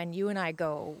 And when you and I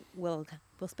go, we'll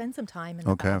spend some time in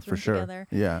the bathroom for sure. together.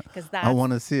 Yeah. Because I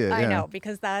want to see it. I yeah. know,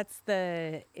 because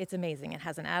it's amazing. It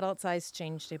has an adult size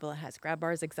change table. It has grab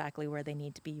bars exactly where they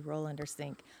need to be, roll under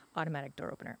sink, automatic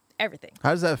door opener, everything.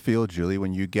 How does that feel, Julie,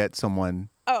 when you get someone...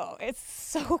 Oh, it's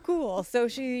so cool. So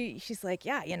she's like,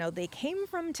 yeah, you know, they came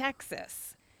from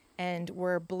Texas and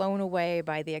were blown away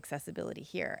by the accessibility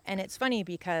here. And it's funny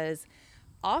because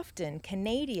often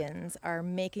Canadians are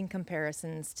making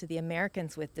comparisons to the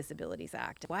Americans with Disabilities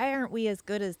Act. Why aren't we as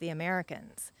good as the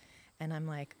Americans? And I'm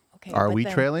like, okay. Are we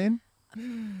trailing?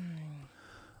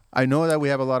 I know that we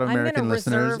have a lot of American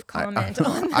listeners. Reserve comment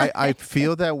on that. I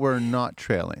feel that we're not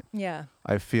trailing. Yeah.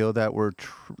 I feel that we're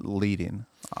leading.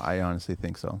 I honestly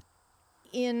think so.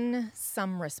 In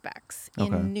some respects,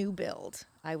 Okay. in new build,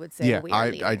 I would say we are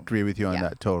leading. I agree with you on Yeah.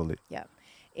 that totally. Yeah.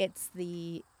 It's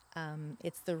the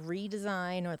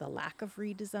redesign or the lack of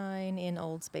redesign in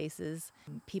old spaces.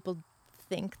 People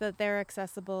think that they're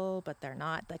accessible, but they're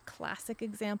not. The classic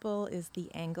example is the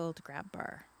angled grab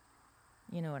bar.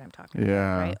 You know what I'm talking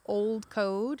about, right? Old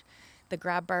code, the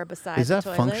grab bar beside the toilet. Is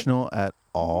that functional at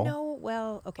all? No,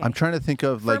 well, okay. I'm trying to think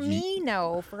of For me,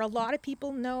 no. For a lot of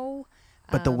people, no.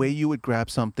 But the way you would grab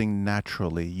something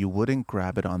naturally, you wouldn't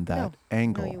grab it on that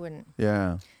angle. No, you wouldn't.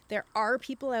 Yeah. There are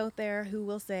people out there who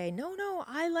will say, no,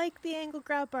 I like the angled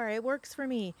grab bar. It works for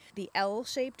me. The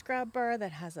L-shaped grab bar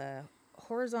that has a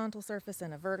horizontal surface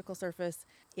and a vertical surface,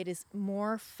 it is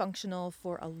more functional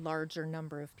for a larger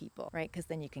number of people, right? Because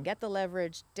then you can get the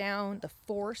leverage down, the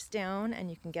force down, and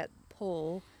you can get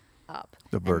pull up.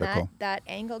 The vertical. And that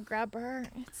angled grab bar,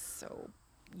 it's so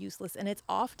useless. And it's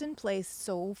often placed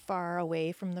so far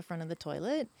away from the front of the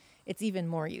toilet, it's even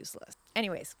more useless.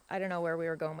 Anyways, I don't know where we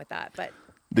were going with that, but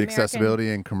the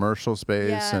accessibility in commercial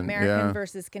space. American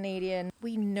versus Canadian.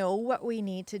 We know what we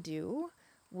need to do.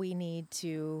 We need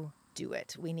to do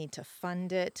it. We need to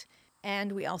fund it.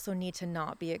 And we also need to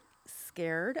not be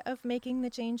scared of making the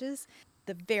changes.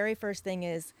 The very first thing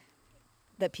is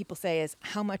that people say is,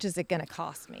 how much is it going to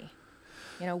cost me?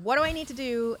 What do I need to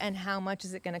do and how much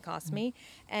is it going to cost me?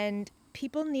 And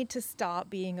people need to stop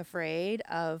being afraid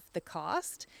of the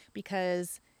cost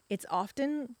because it's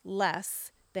often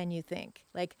less than you think.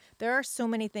 Like, there are so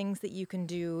many things that you can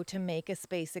do to make a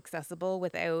space accessible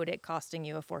without it costing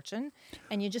you a fortune.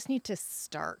 And you just need to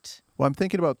start. Well, I'm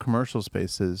thinking about commercial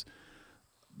spaces,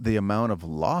 the amount of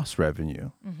lost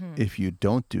revenue if you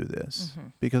don't do this.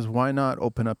 Because why not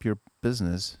open up your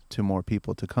business to more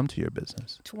people to come to your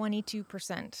business?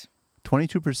 22%.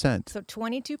 22%. So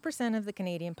 22% of the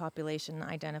Canadian population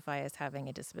identify as having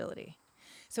a disability.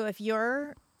 So if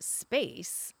your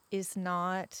space is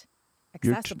not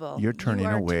accessible, you're turning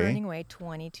you are away turning away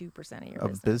 22% of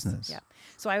your business. Yeah.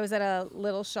 So I was at a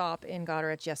little shop in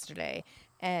Goderich yesterday,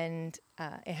 and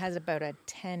it has about a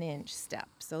 10-inch step.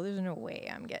 So there's no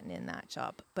way I'm getting in that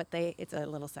shop. But it's a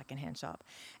little secondhand shop,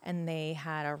 and they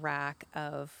had a rack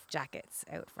of jackets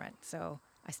out front. So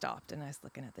I stopped and I was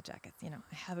looking at the jackets.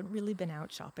 I haven't really been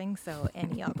out shopping, so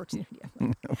any opportunity.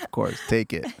 Of course,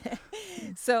 take it.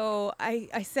 So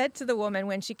I said to the woman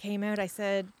when she came out, I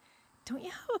said, don't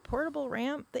you have a portable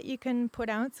ramp that you can put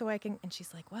out so I can? And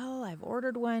she's like, well, I've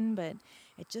ordered one, but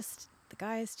the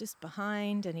guy's just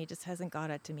behind and he just hasn't got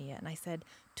it to me yet. And I said,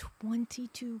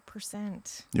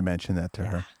 22%. You mentioned that to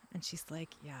her. And she's like,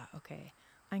 yeah, okay,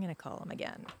 I'm going to call him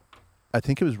again. I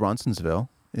think it was Ronsonsville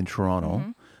in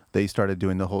Toronto. They started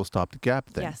doing the whole stop gap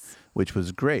thing, which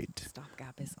was great.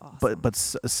 Stopgap is awesome. But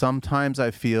sometimes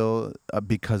I feel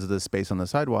because of the space on the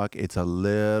sidewalk, it's a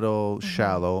little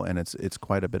shallow, and it's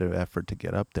quite a bit of effort to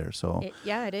get up there. So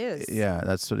it is. Yeah,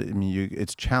 that's what I mean.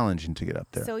 It's challenging to get up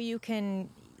there. So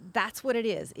that's what it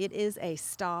is. It is a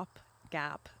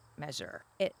stopgap measure.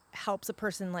 It helps a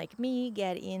person like me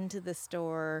get into the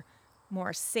store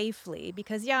more safely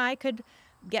because I could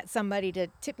get somebody to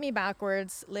tip me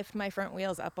backwards, lift my front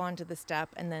wheels up onto the step,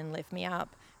 and then lift me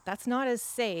up. That's not as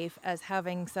safe as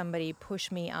having somebody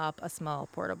push me up a small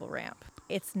portable ramp.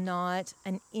 It's not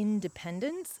an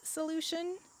independence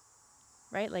solution,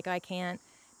 right? Like I can't,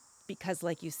 because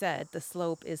like you said, the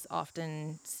slope is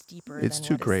often steeper it's than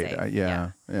too what is great. safe.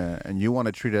 Yeah. And you want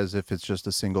to treat it as if it's just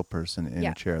a single person in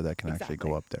a chair that can actually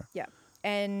go up there. Yeah.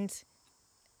 And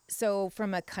so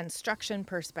from a construction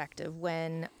perspective,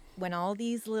 when all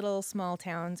these little small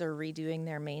towns are redoing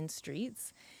their main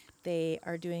streets, they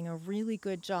are doing a really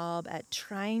good job at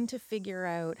trying to figure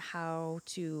out how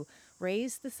to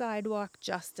raise the sidewalk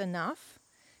just enough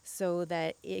so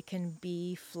that it can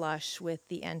be flush with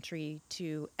the entry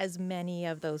to as many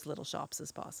of those little shops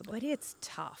as possible. But it's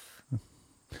tough.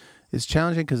 It's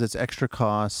challenging because it's extra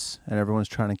costs and everyone's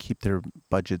trying to keep their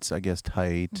budgets, I guess,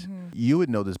 tight. You would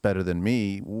know this better than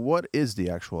me. What is the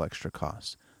actual extra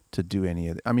cost to do any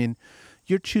of it? I mean,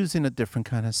 you're choosing a different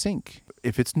kind of sink.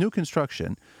 If it's new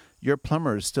construction, your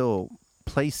plumber is still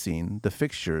placing the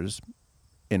fixtures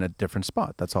in a different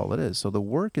spot. That's all it is. So the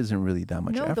work isn't really that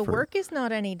much effort. No, the work is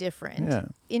not any different. Yeah.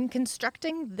 In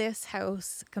constructing this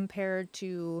house compared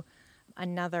to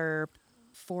another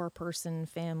 4-person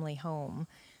family home,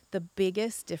 the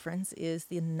biggest difference is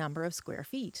the number of square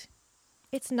feet.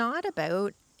 It's not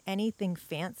about anything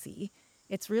fancy.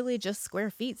 It's really just square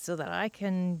feet so that I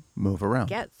can move around,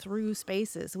 get through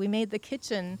spaces. We made the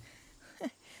kitchen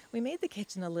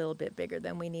a little bit bigger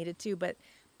than we needed to, but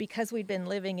because we'd been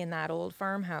living in that old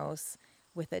farmhouse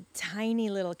with a tiny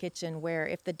little kitchen where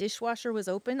if the dishwasher was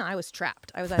open, I was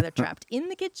trapped. I was either trapped in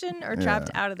the kitchen or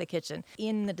trapped out of the kitchen.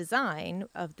 In the design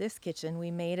of this kitchen, we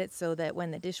made it so that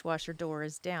when the dishwasher door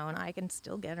is down, I can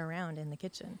still get around in the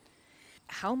kitchen.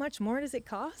 How much more does it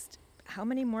cost? How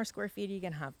many more square feet are you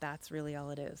going to have? That's really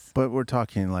all it is. But we're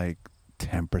talking like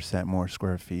 10% more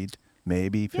square feet,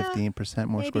 maybe 15%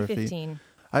 more square 15.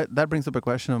 feet. That brings up a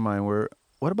question of mine where,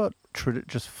 what about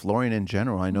just flooring in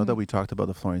general? I know that we talked about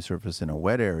the flooring surface in a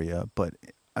wet area, but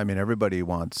I mean, everybody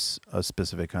wants a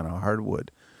specific kind of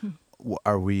hardwood.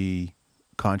 Are we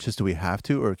conscious? Do we have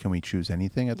to, or can we choose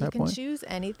anything at that point? You can choose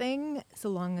anything so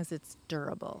long as it's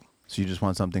durable. So you just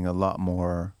want something a lot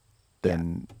more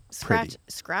than pretty.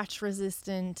 Scratch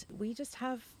resistant. We just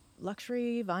have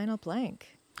luxury vinyl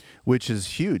plank, which is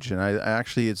huge. And I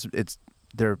actually,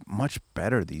 they're much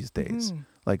better these days.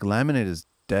 Like laminate is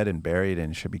dead and buried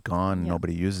and should be gone.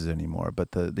 Nobody uses it anymore.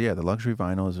 But the luxury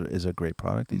vinyl is a great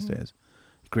product these days.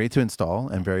 Great to install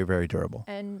and very, very durable.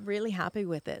 And really happy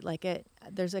with it.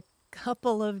 There's a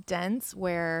couple of dents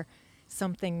where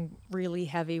something really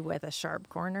heavy with a sharp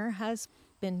corner has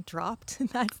been dropped.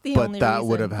 That's the But only that reason.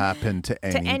 would have happened to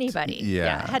Anybody.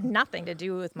 Yeah. It had nothing to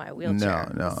do with my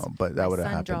wheelchair. No, but that would have My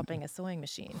son happened. dropping a sewing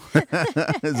machine.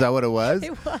 Is that what it was?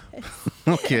 It was.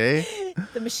 Okay.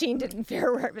 The machine didn't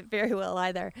fare very well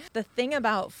either. The thing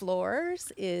about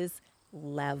floors is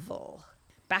level.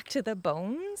 Back to the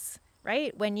bones,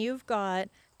 right? When you've got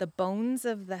the bones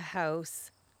of the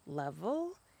house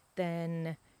level,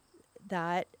 then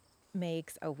that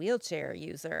makes a wheelchair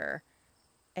user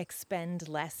expend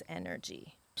less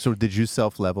energy. So did you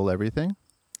self-level everything?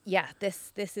 Yeah,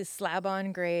 this is slab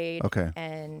on grade. Okay.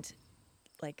 And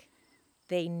like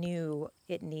they knew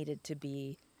it needed to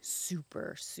be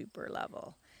super, super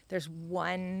level. There's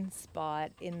one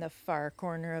spot in the far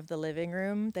corner of the living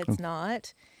room that's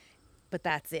not, but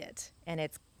that's it. And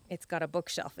it's got a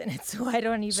bookshelf in it, so I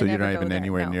don't even. So you're ever not go even there.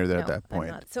 anywhere near there at No, that I'm point.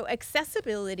 not. So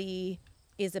accessibility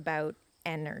is about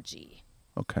energy.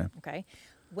 Okay. Okay.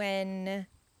 When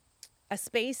a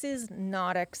space is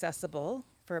not accessible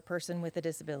for a person with a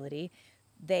disability,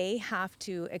 they have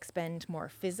to expend more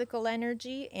physical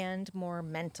energy and more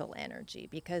mental energy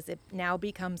because it now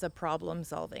becomes a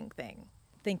problem-solving thing.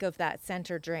 Think of that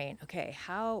center drain. Okay,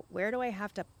 where do I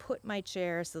have to put my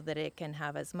chair so that it can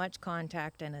have as much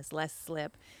contact and as less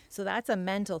slip? So that's a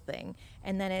mental thing.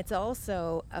 And then it's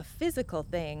also a physical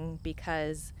thing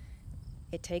because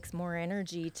it takes more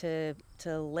energy to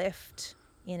lift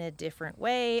in a different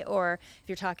way. Or if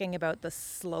you're talking about the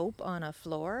slope on a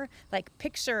floor, like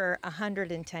picture a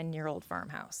 110-year-old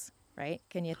farmhouse, right?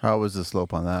 Can you? How was the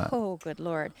slope on that? Oh, good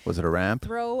Lord. Was it a ramp?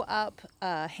 Throw up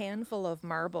a handful of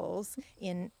marbles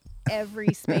in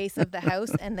every space of the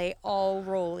house and they all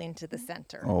roll into the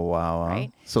center. Oh, wow.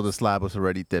 Right? So the slab was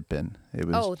already dipping. It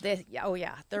was. Oh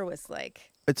yeah. There was like.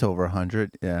 It's over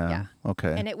 100. Yeah.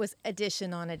 Okay. And it was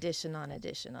addition on addition on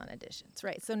addition on additions,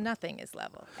 right? So nothing is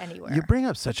level anywhere. You bring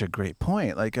up such a great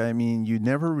point. Like, I mean, you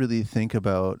never really think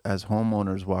about, as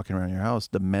homeowners walking around your house,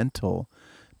 the mental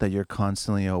that you're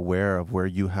constantly aware of where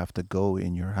you have to go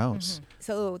in your house. Mm-hmm.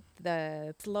 So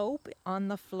the slope on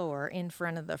the floor in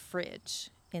front of the fridge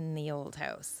in the old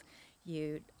house,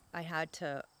 I had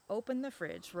to open the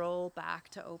fridge, roll back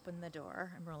to open the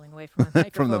door. I'm rolling away from my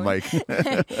microphone. From the mic.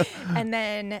 And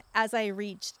then as I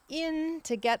reached in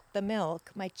to get the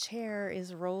milk, my chair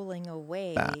is rolling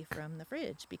away from the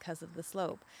fridge because of the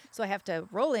slope. So I have to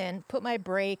roll in, put my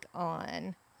brake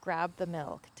on, grab the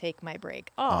milk, take my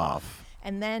brake off.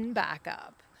 And then back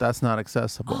up. That's not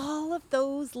accessible. All of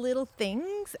those little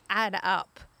things add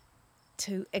up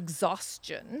to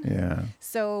exhaustion. Yeah.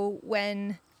 So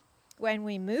when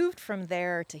we moved from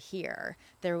there to here,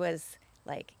 there was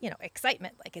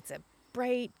excitement. Like it's a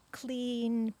bright,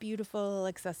 clean, beautiful,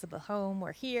 accessible home.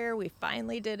 We're here. We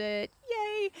finally did it.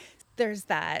 Yay. There's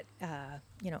that,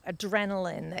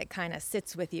 adrenaline that kind of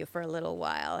sits with you for a little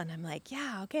while. And I'm like,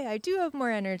 yeah, okay, I do have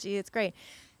more energy. It's great.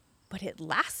 But it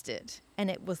lasted. And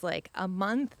it was like a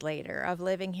month later of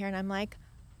living here. And I'm like,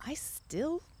 I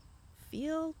still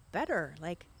feel better.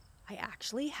 Like I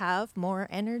actually have more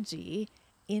energy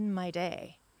in my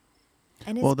day.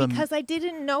 And it's because I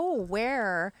didn't know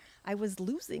where I was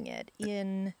losing it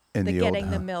in the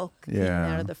getting the milk in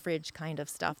and out of the fridge kind of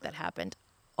stuff that happened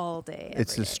all day.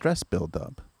 It's the stress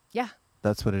buildup. Yeah.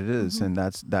 That's what it is. Mm-hmm.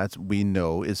 And that's we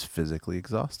know is physically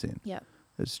exhausting. Yeah.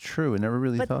 It's true. I never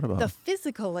really thought about the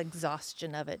physical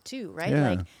exhaustion of it too, right? Yeah.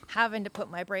 Like having to put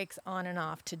my brakes on and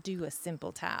off to do a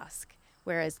simple task.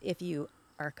 Whereas if you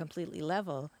are completely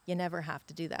level, you never have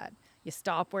to do that. You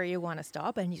stop where you want to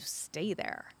stop and you stay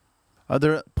there.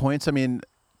 Other points, I mean,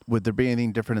 would there be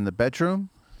anything different in the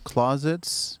bedroom?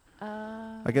 Closets?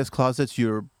 I guess closets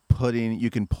you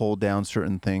can pull down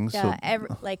certain things. Yeah,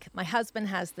 so. like my husband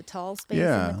has the tall space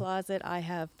in the closet. I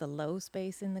have the low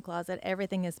space in the closet.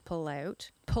 Everything is pull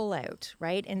out,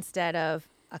 right? Instead of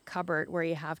a cupboard where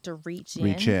you have to reach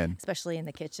in, especially in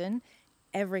the kitchen.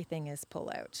 Everything is pull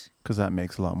out. Because that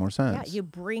makes a lot more sense. Yeah, you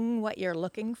bring what you're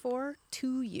looking for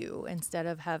to you instead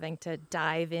of having to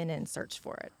dive in and search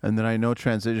for it. And then I know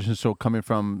transition, so coming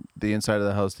from the inside of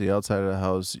the house to the outside of the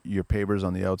house, your pavers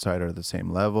on the outside are the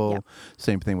same level. Yep.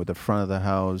 Same thing with the front of the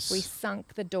house. We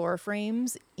sunk the door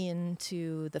frames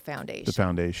into the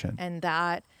foundation. And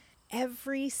that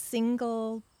every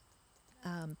single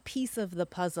piece of the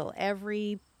puzzle,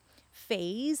 every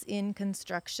phase in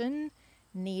construction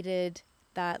needed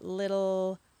that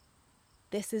little,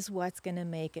 this is what's going to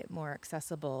make it more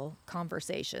accessible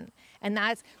conversation. And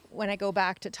that's when I go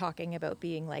back to talking about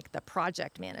being like the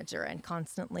project manager and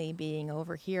constantly being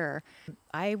over here.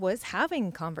 I was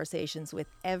having conversations with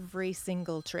every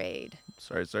single trade.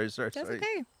 Sorry. That's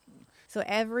okay. So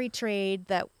every trade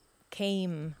that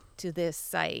came to this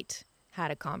site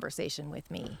had a conversation with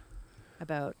me.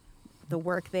 about the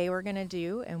work they were going to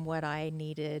do and what I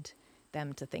needed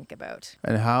them to think about.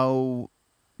 And how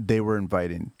they were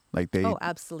inviting, like Oh,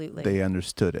 absolutely. they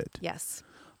understood it. Yes.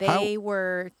 How They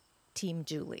were Team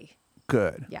Julie.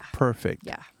 good? Yeah. Perfect.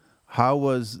 Yeah. How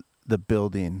was the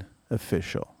building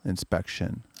official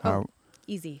inspection? How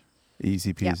Easy.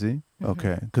 easy Yeah. peasy?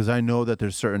 Okay. Because I know that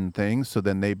there's certain things. So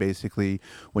then they basically,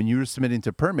 when you're submitting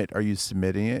to permit, are you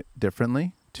submitting it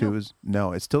differently?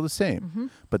 No, it's still the same.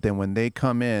 But then when they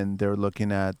come in, they're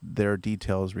looking at their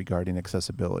details regarding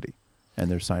accessibility,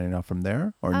 and they're signing off from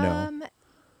there, or no?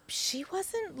 She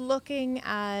wasn't looking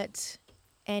at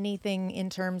anything in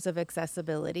terms of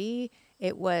accessibility.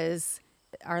 It was,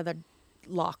 are the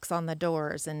locks on the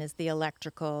doors and is the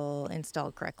electrical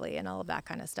installed correctly and all of that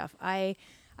kind of stuff. I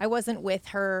wasn't with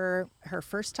her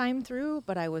first time through,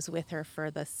 but I was with her for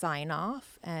the sign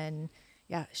off, and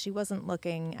yeah, she wasn't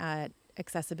looking at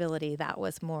accessibility. That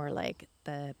was more like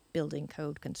the building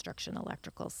code, construction,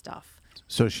 electrical stuff.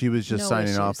 So she was just No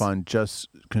signing off issues. on just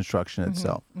construction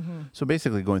itself. So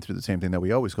basically going through the same thing that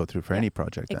we always go through for Yeah, any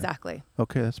project. Then. exactly.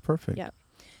 Okay, that's perfect. Yeah.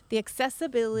 The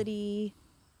accessibility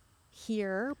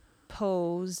here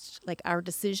posed, like our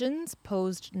decisions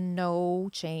posed no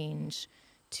change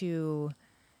to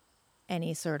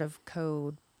any sort of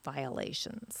code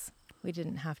violations. We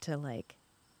didn't have to like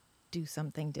do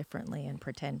something differently and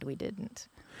pretend we didn't.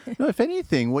 No, if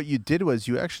anything, what you did was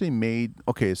you actually made,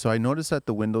 okay, so I noticed that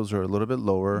the windows are a little bit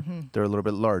lower. They're a little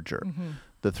bit larger.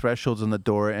 The thresholds on the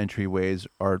door entryways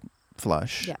are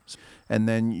flush. Yeah. And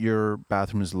then your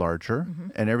bathroom is larger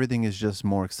and everything is just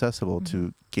more accessible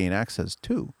to gain access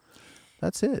to.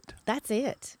 That's it. That's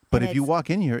it. But And if you it's walk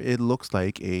in here, it looks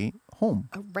like a home,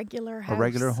 a regular house. a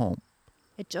regular home.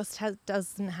 It just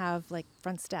doesn't have like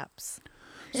front steps.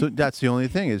 So that's the only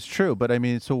thing. It's true, but I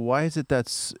mean, so why is it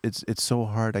it's so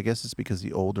hard? I guess it's because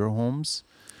the older homes,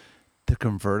 to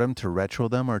convert them, to retro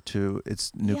them, or to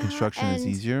it's new Yeah, construction is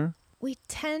and easier. we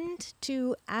tend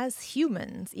to, as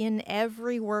humans, in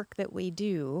every work that we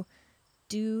do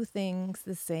things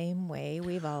the same way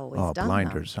we've always Oh, done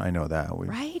blinders! them. I know that.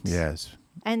 Right? Yes.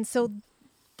 And so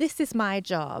this is my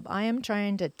job. I am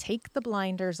trying to take the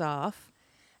blinders off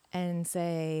and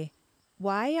say,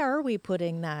 why are we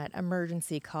putting that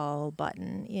emergency call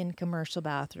button in commercial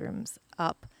bathrooms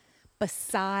up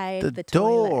beside the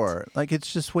toilet? door, like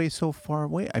it's just way so far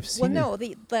away. I've seen Well, no,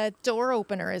 it. the door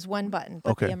opener is one button,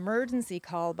 but Okay. the emergency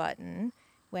call button,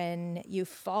 when you've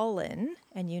fallen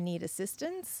and you need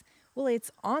assistance, well,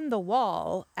 it's on the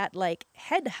wall at like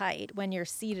head height when you're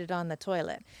seated on the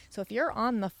toilet. So if you're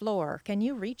on the floor, can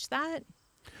you reach that?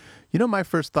 You know, my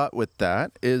first thought with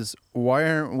that is, why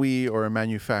aren't we or a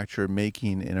manufacturer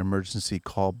making an emergency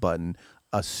call button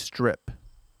a strip?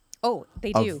 Oh,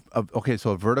 they do. Okay,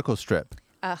 so a vertical strip.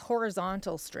 A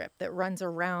horizontal strip that runs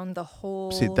around the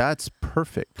whole See, that's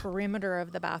perfect. perimeter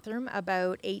of the bathroom,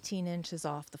 about 18 inches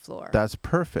off the floor. That's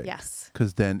perfect. Yes.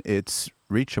 Because then it's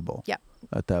reachable. Yep.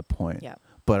 At that point. Yep.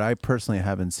 But I personally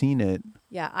haven't seen it.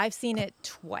 Yeah, I've seen it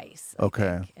twice. Okay,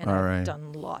 I think, and all I've right.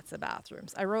 done lots of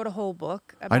bathrooms. I wrote a whole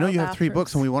book about I know you have 3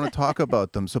 books and we want to talk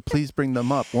about them. So please bring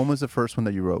them up. When was the first one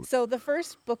that you wrote? So the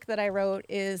first book that I wrote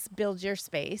is Build Your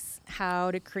Space, How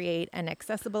to Create an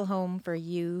Accessible Home for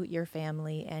You, Your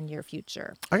Family, and Your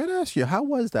Future. I got to ask you, how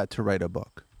was that to write a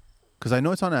book? Because I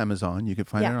know it's on Amazon. You can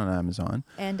find Yeah. it on Amazon.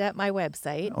 And at my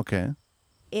website, Okay.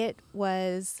 it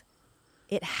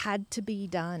had to be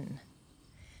done.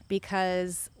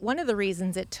 Because one of the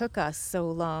reasons it took us so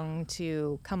long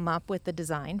to come up with the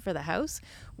design for the house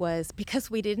was because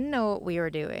we didn't know what we were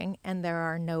doing, and there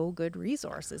are no good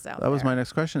resources out there. That was my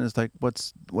next question is like,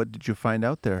 what did you find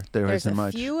out there? There There's isn't a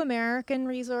much. few American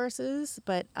resources,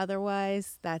 but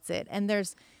otherwise that's it. And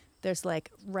there's like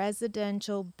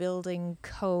residential building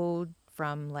code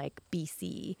from like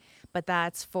BC, but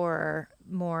that's for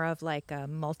more of like a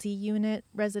multi-unit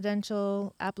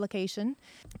residential application.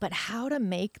 But how to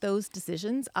make those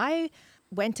decisions, I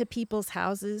went to people's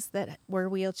houses that were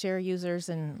wheelchair users,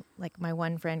 and like my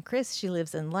one friend Chris, she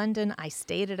lives in London. I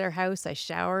stayed at her house. I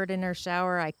showered in her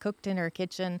shower. I cooked in her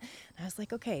kitchen. I was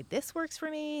like, okay, this works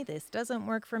for me. This doesn't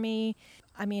work for me.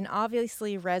 I mean,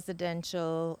 obviously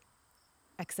residential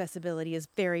accessibility is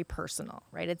very personal,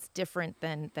 right? It's different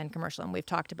than commercial, and we've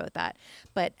talked about that.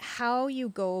 But how you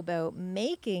go about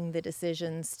making the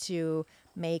decisions to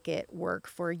make it work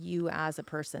for you as a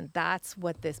person, that's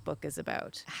what this book is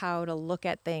about. How to look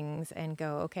at things and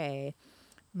go, okay,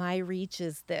 my reach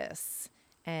is this,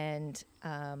 and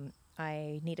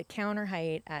I need a counter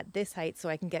height at this height so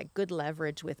I can get good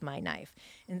leverage with my knife,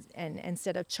 and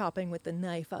instead of chopping with the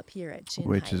knife up here at chin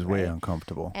Which height, is way right?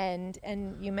 uncomfortable. And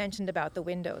you mentioned about the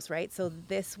windows, right? So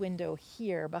this window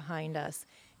here behind us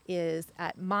is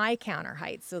at my counter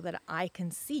height so that I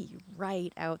can see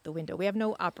right out the window. We have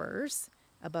no uppers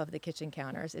above the kitchen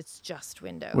counters. It's just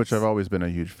windows. Which I've always been a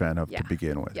huge fan of Yeah. to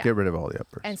begin with. Yeah. Get rid of all the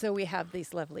uppers. And so we have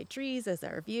these lovely trees as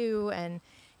our view. And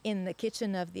in the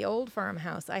kitchen of the old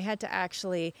farmhouse, I had to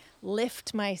actually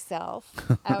lift myself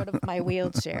out of my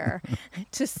wheelchair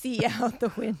to see out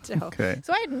the window. Okay.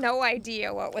 So I had no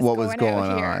idea what was going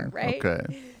out here, right?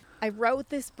 Okay. I wrote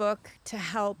this book to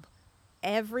help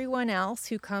everyone else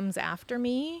who comes after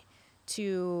me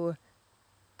to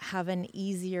have an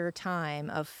easier time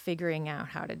of figuring out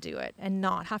how to do it and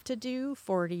not have to do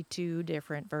 42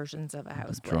 different versions of a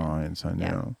house plan. Drawings, I know.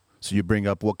 Yeah. So you bring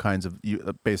up what kinds of,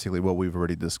 basically what we've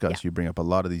already discussed. Yeah. You bring up a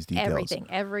lot of these details. Everything,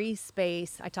 every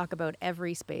space. I talk about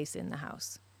every space in the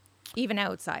house, even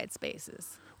outside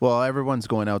spaces. Well, everyone's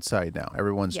going outside now.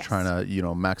 Everyone's Yes. trying to,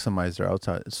 maximize their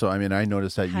outside. So, I mean, I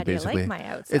noticed that How you do you basically, like my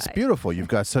outside? it's beautiful. You've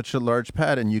got such a large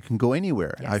pad and you can go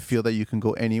anywhere. I Yes. feel that you can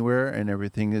go anywhere and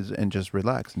everything is, and just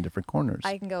relax in different corners.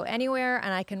 I can go anywhere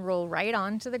and I can roll right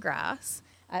onto the grass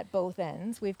at both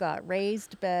ends. We've got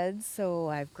raised beds, so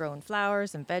I've grown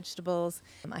flowers and vegetables.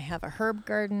 I have a herb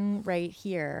garden right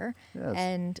here. Yes.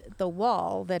 And the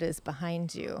wall that is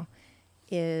behind you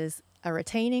is a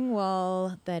retaining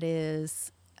wall that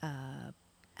is,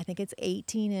 I think it's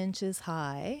 18 inches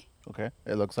high, Okay.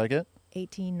 It looks like it.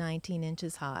 18, 19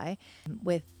 inches high,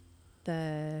 with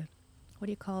the, what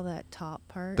do you call that top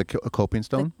part? The coping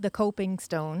stone? The coping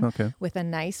stone Okay. with a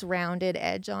nice rounded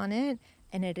edge on it.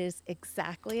 And it is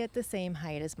exactly at the same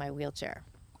height as my wheelchair.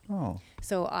 Oh.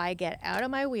 So I get out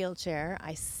of my wheelchair,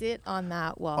 I sit on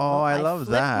that wall. Oh, I love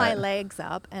flip that. my legs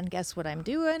up, and guess what I'm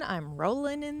doing? I'm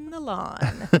rolling in the lawn.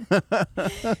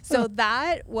 So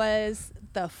that was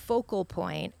the focal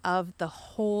point of the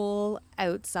whole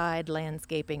outside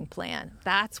landscaping plan.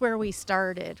 That's where we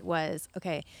started was,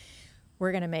 okay,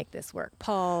 we're going to make this work.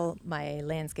 Paul, my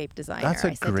landscape designer, That's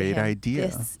a I said to great him, idea.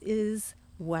 This is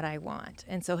what I want.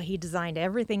 And so he designed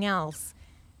everything else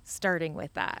starting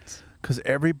with that. Because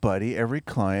every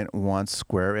client wants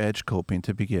square edge coping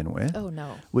to begin with. Oh,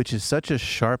 no. Which is such a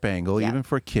sharp angle, Yeah. even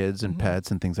for kids and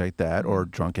pets and things like that, or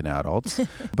drunken adults.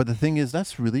 But the thing is,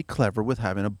 that's really clever with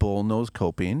having a bullnose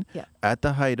coping Yeah. at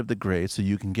the height of the grade, so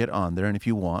you can get on there, and if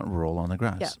you want, roll on the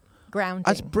grass. Yeah. Grounding.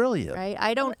 That's brilliant. Right?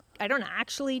 I don't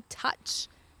actually touch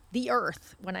the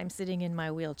earth when I'm sitting in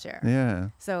my wheelchair. Yeah.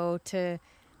 So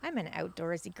I'm an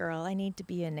outdoorsy girl. I need to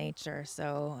be in nature,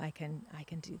 so I can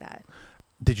do that.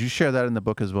 Did you share that in the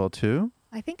book as well too?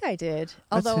 I think I did.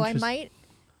 That's Although I interest- might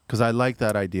Because I like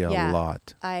that idea a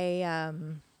lot.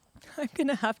 I'm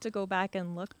gonna have to go back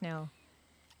and look now,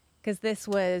 because this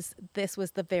was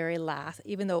the very last.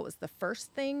 Even though it was the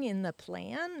first thing in the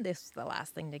plan, this was the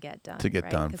last thing to get done. To get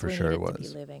right? done, 'Cause for we sure it needed to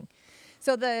was. be living.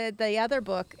 So the other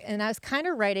book, and I was kind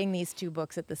of writing these two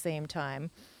books at the same time,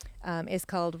 is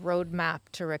called Roadmap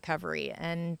to Recovery,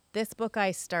 and this book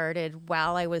I started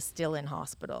while I was still in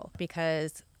hospital,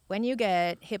 because when you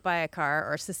get hit by a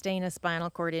car or sustain a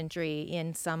spinal cord injury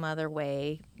in some other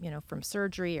way, from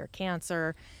surgery or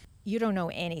cancer, you don't know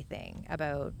anything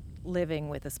about living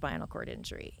with a spinal cord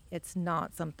injury. It's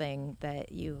not something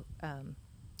that you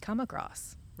come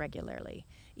across regularly,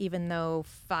 even though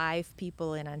 5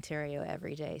 people in Ontario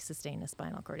every day sustain a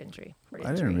spinal cord injury.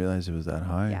 I didn't realize it was that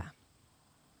high. Yeah.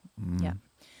 Yeah.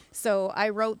 So I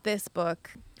wrote this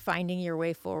book, Finding Your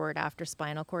Way Forward After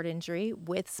Spinal Cord Injury,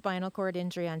 with Spinal Cord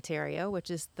Injury Ontario,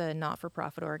 which is the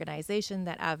not-for-profit organization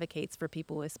that advocates for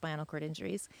people with spinal cord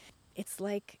injuries. It's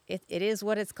like, it is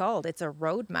what it's called. It's a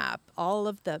roadmap. All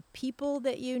of the people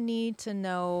that you need to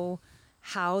know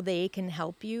how they can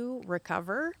help you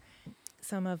recover.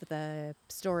 Some of the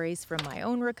stories from my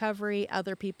own recovery,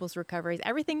 other people's recoveries,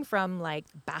 everything from like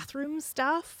bathroom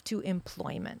stuff to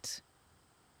employment.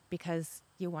 Because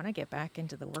you want to get back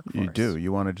into the workforce. You do.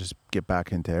 You want to just get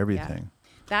back into everything.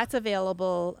 That's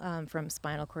available from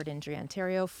Spinal Cord Injury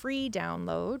Ontario, free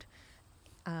download.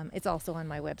 It's also on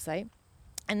my website.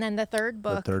 And then the third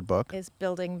book is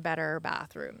Building Better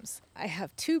Bathrooms. I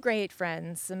have 2 great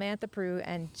friends, Samantha Prue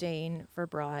and Jane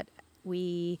Verbrot.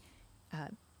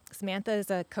 Samantha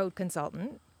is a code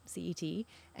consultant, CET,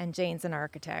 and Jane's an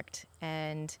architect.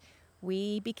 And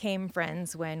we became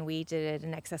friends when we did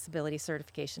an accessibility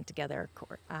certification together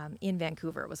in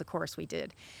Vancouver. It was a course we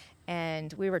did.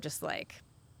 And we were just like,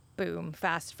 boom,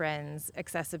 fast friends,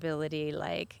 accessibility,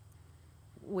 like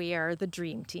we are the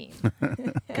dream team.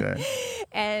 Okay.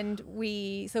 And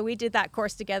we did that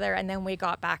course together, and then we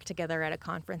got back together at a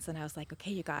conference, and I was like,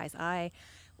 okay, you guys, I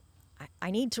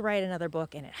need to write another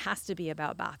book, and it has to be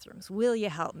about bathrooms. Will you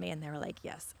help me? And they were like,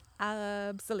 yes,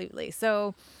 absolutely.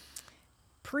 So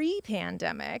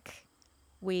pre-pandemic,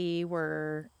 we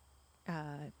were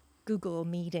Google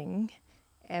meeting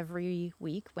every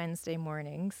week, Wednesday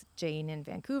mornings, Jane in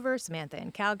Vancouver, Samantha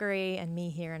in Calgary, and me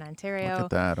here in Ontario. Look at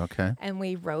that. Okay. And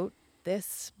we wrote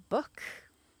this book.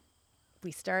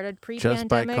 We started Just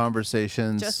by pre-pandemic.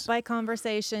 conversations. Just by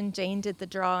conversation. Jane did the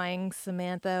drawing.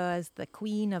 Samantha is the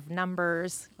queen of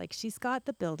numbers. Like, she's got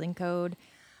the building code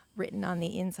written on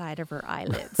the inside of her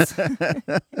eyelids.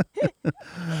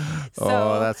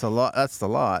 Oh, that's a lot. That's a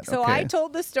lot. So Okay. I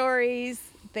told the stories.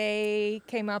 They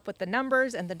came up with the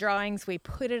numbers and the drawings. We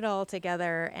put it all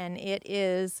together, and it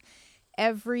is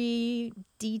every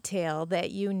detail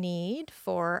that you need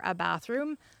for a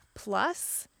bathroom,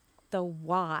 plus the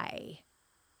why.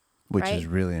 Which right? is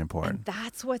really And important.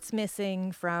 that's what's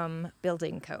missing from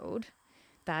building code.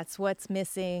 That's what's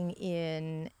missing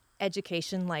in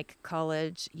education like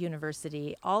college,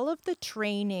 university, all of the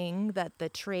training that the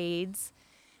trades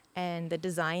and the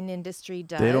design industry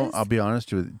does. They don't, I'll be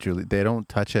honest with you, Julie, they don't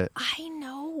touch it. I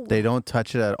know. They don't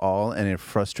touch it at all, and it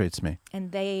frustrates me.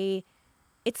 And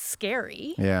it's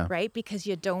scary, Yeah. right? Because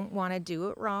you don't want to do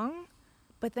it wrong.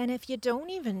 But then if you don't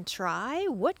even try,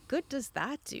 what good does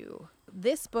that do?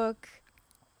 This book,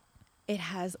 it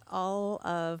has all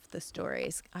of the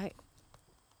stories.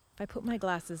 If I put my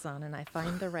glasses on and I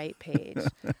find the right page,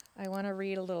 I want to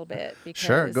read a little bit because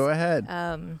Sure, go ahead.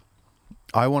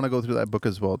 I want to go through that book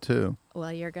as well too.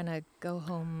 Well, you're going to go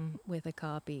home with a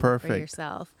copy Perfect. for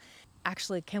yourself.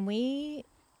 Actually, can we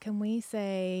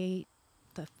say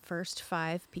the first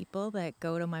 5 people that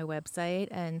go to my website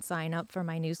and sign up for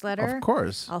my newsletter? Of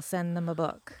course. I'll send them a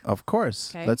book. Of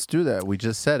course. Okay. Let's do that. We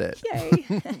just said it.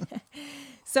 Yay.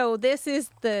 So this is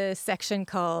the section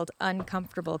called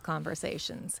Uncomfortable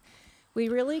Conversations. We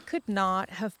really could not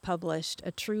have published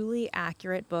a truly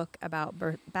accurate book about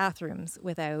bathrooms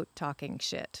without talking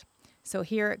shit. So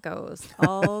here it goes.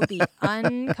 All the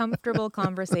uncomfortable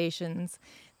conversations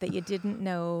that you didn't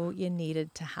know you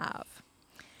needed to have.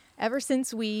 Ever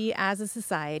since we, as a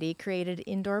society, created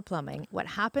indoor plumbing, what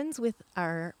happens with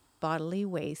our bodily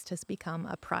waste has become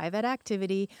a private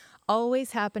activity,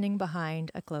 always happening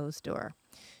behind a closed door.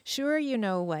 Sure, you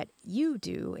know what you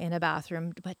do in a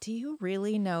bathroom, but do you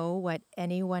really know what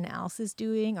anyone else is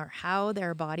doing or how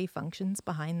their body functions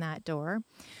behind that door?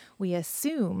 We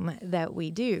assume that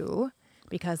we do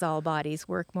because all bodies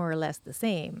work more or less the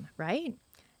same, right?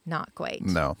 Not quite.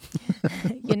 No.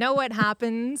 You know what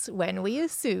happens when we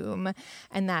assume,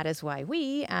 and that is why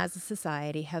we, as a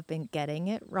society, have been getting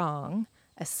it wrong,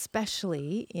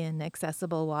 especially in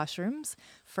accessible washrooms,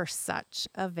 for such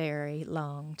a very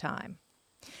long time.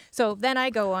 So then I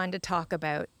go on to talk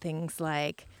about things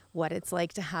like what it's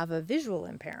like to have a visual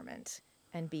impairment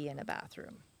and be in a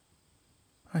bathroom,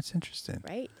 That's interesting.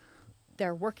 right?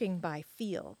 They're working by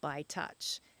feel, by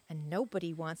touch, and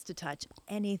nobody wants to touch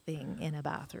anything in a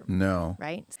bathroom. No.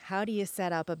 Right? How do you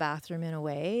set up a bathroom in a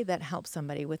way that helps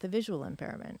somebody with a visual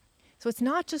impairment? So it's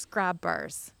not just grab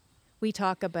bars. We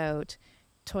talk about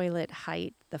toilet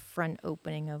height, the front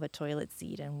opening of a toilet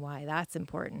seat and why that's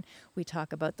important. We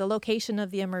talk about the location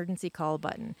of the emergency call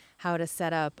button, how to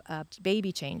set up a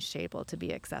baby change table to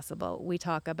be accessible. We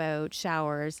talk about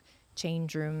showers,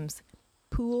 change rooms,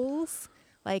 pools.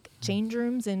 Like change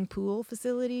rooms in pool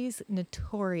facilities,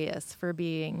 notorious for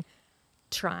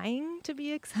trying to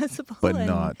be accessible, But and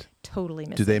not. totally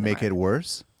missing Do they the make it mark.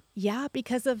 worse? Yeah,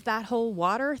 because of that whole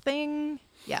water thing.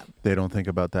 Yeah, They don't think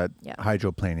about that Yeah.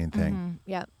 hydroplaning thing.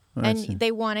 yeah. Oh, I And see.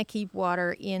 they want to keep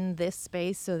water in this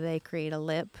space, so they create a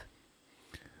lip.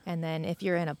 And then if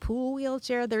you're in a pool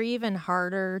wheelchair, they're even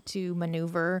harder to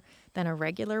maneuver than a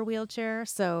regular wheelchair.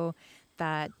 So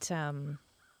that,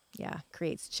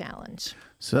 creates challenge.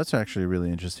 So that's actually a really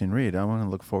interesting read. I want to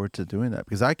look forward to doing that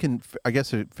because I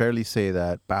guess I fairly say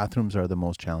that bathrooms are the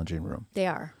most challenging room They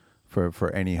are,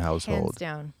 for any hands household.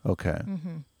 down. Okay.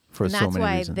 For And so that's many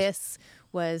why reasons. this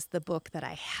was the book that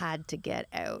I had to get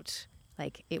out.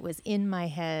 Like, it was in my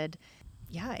head.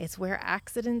 Yeah, it's where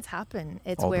accidents happen.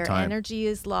 It's All the where time. energy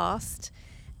is lost,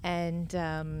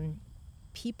 and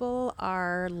people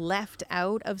are left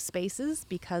out of spaces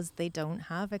because they don't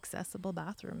have accessible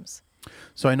bathrooms.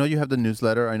 So I know you have the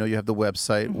newsletter. I know you have the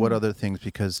website. What other things?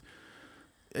 Because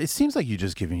It seems like you're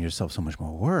just giving yourself so much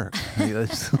more work.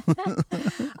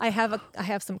 I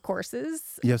have some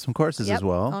courses. You have some courses as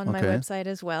well. On my website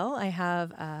as well. I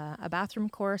have a bathroom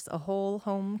course, a whole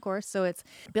home course. So it's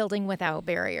Building Without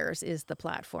Barriers is the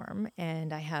platform.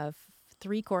 And I have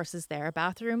 3 courses there,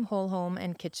 bathroom, whole home,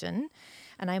 and kitchen.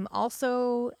 And I'm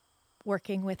also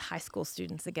working with high school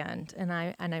students again. And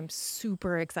I'm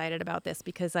super excited about this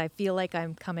because I feel like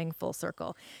I'm coming full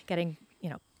circle, getting,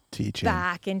 teaching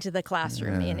back into the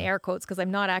classroom in air quotes, because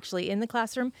I'm not actually in the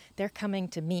classroom. They're coming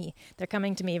to me. They're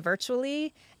coming to me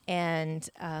virtually. And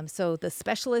so the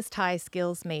Specialist High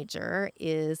Skills Major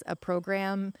is a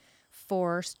program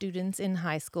for students in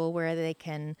high school where they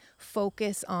can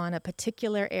focus on a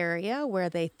particular area where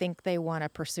they think they want to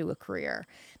pursue a career.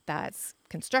 That's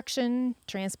construction,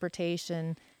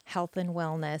 transportation, health and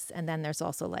wellness, and then there's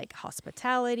also like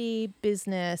hospitality,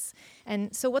 business.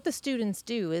 And so what the students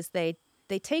do is they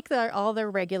take all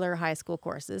their regular high school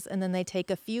courses, and then they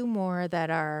take a few more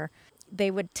that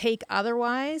they would take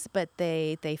otherwise, but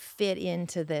they fit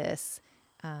into this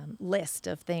list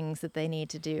of things that they need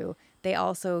to do. They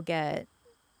also get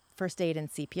first aid and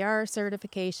CPR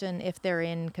certification. If they're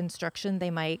in construction, they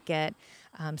might get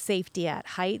safety at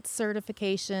heights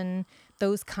certification,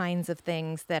 those kinds of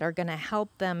things that are going to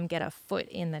help them get a foot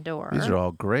in the door. These are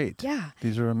all great. Yeah.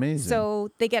 These are amazing. So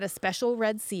they get a special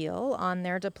red seal on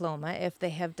their diploma if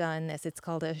they have done this. It's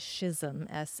called a SHSM,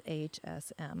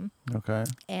 SHSM. Okay.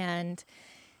 And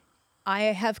I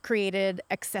have created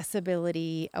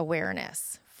accessibility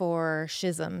awareness for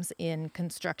SHSMs in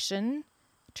construction,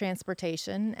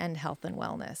 transportation, and health and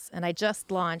wellness. And I just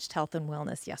launched health and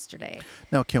wellness yesterday.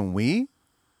 Now, can we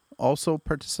also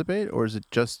participate, or is it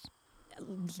just...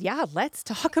 Yeah, let's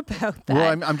talk about that.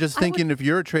 Well, I'm just thinking, if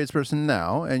you're a tradesperson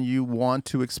now and you want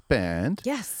to expand,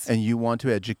 yes, and you want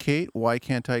to educate, why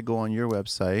can't I go on your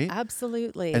website?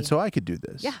 Absolutely. And so I could do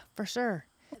this. Yeah, for sure.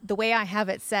 The way I have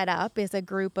it set up is a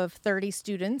group of 30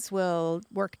 students will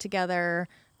work together,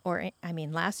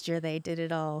 last year they did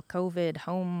it all COVID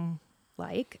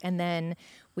home-like, and then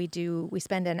we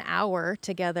spend an hour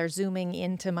together Zooming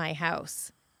into my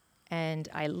house. And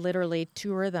I literally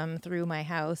tour them through my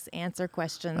house, answer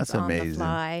questions on the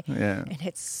fly. Yeah. And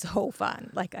it's so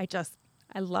fun.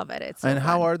 I love it. It's so And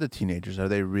how fun. are the teenagers? Are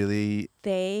they really...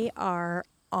 They are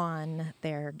on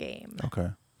their game.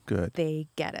 Okay, good. They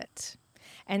get it.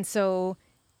 And so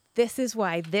this is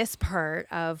why this part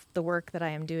of the work that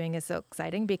I am doing is so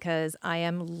exciting, because I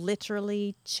am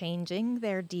literally changing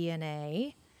their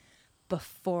DNA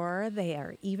before they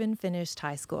are even finished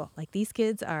high school. Like, these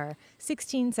kids are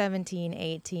 16, 17,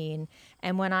 18.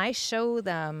 And when I show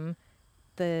them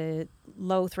the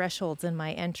low thresholds in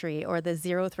my entry or the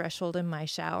 0 threshold in my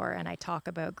shower, and I talk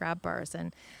about grab bars,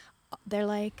 and they're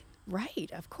like, right,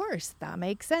 of course, that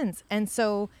makes sense. And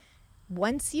so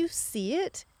once you see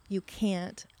it, you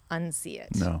can't unsee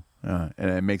it. No, and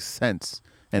it makes sense,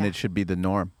 and it should be the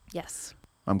norm. Yes.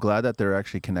 I'm glad that they're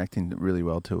actually connecting really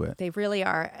well to it. They really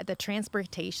are. The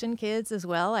transportation kids as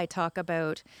well. I talk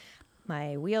about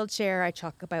my wheelchair. I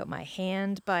talk about my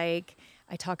hand bike.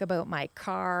 I talk about my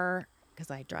car,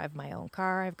 because I drive my own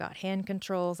car. I've got hand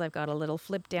controls. I've got a little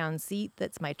flip down seat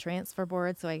that's my transfer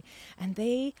board. And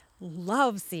they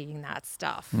love seeing that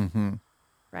stuff. Mm-hmm.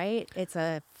 Right? It's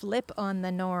a flip on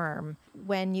the norm.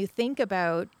 When you think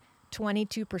about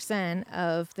 22%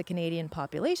 of the Canadian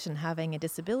population having a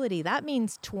disability, that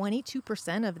means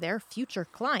 22% of their future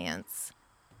clients.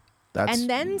 And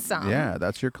then some. Yeah,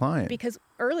 that's your client. Because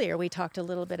earlier we talked a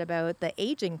little bit about the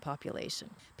aging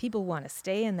population. People want to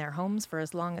stay in their homes for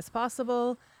as long as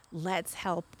possible. Let's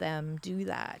help them do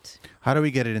that. How do we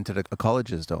get it into the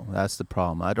colleges, though? That's the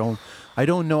problem. I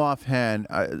don't know offhand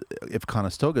if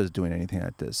Conestoga is doing anything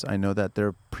like this. I know that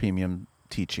they're premium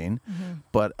teaching,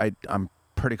 but I'm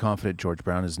pretty confident George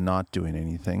Brown is not doing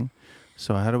anything.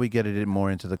 So how do we get it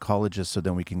more into the colleges so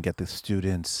then we can get the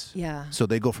students? Yeah. So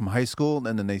they go from high school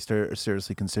and then they start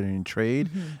seriously considering trade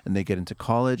and they get into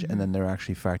college and then they're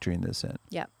actually factoring this in.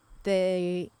 Yeah.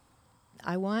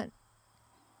 I want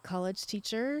college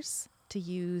teachers to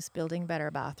use Building Better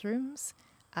Bathrooms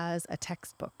as a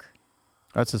textbook.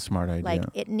 That's a smart idea. Like,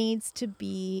 it needs to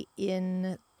be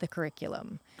in the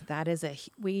curriculum.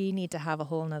 We need to have a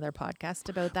whole nother podcast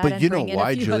about that. But you know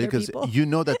why, Julie? Because you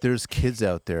know that there's kids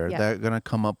out there that are going to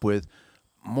come up with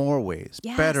more ways,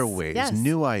 better ways,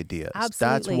 new ideas.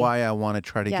 Absolutely. That's why I want to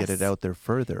try to get it out there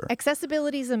further.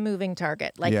 Accessibility is a moving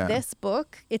target. Like this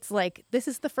book, it's like, this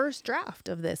is the first draft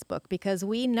of this book, because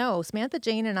we know, Samantha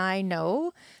Jane and I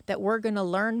know that we're going to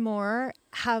learn more,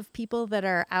 have people that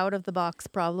are out of the box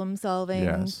problem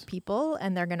solving people,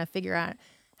 and they're going to figure out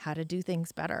how to do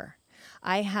things better.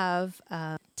 I have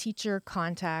a teacher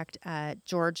contact at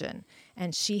Georgian,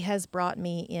 and she has brought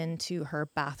me into her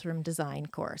bathroom design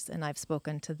course, and I've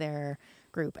spoken to their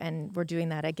group, and we're doing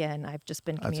that again. I've just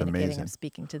been That's communicating. amazing. I'm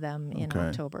speaking to them in Okay.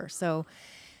 October. So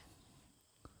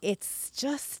it's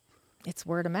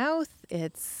word of mouth.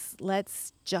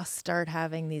 Let's just start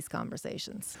having these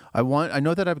conversations. I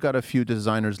know that I've got a few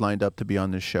designers lined up to be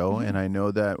on this show, and I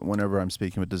know that whenever I'm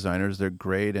speaking with designers, they're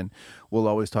great, and we'll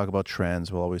always talk about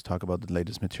trends. We'll always talk about the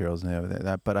latest materials and everything like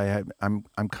that. But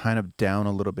I'm kind of down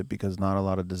a little bit because not a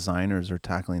lot of designers are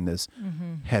tackling this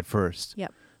head first.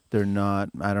 Yep. They're not.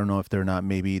 I don't know if they're not.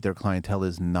 Maybe their clientele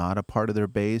is not a part of their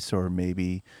base, or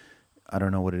maybe I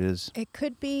don't know what it is. It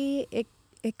could be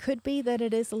it could be that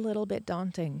it is a little bit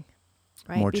daunting,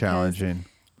 right? More Because challenging.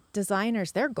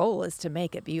 designers, their goal is to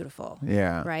make it beautiful.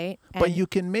 Yeah. Right? But And you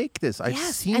can make this. I've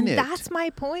yes, seen and it. that's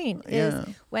my point. Is Yeah.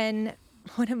 when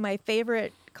one of my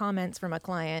favorite comments from a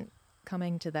client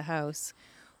coming to the house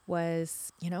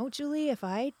was, Julie, if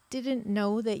I didn't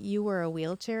know that you were a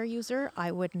wheelchair user,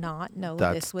 I would not know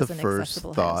That's this was the an first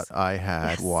accessible thought house. I had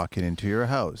Yes. walking into your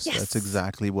house. Yes. That's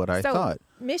exactly what I So, thought.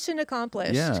 mission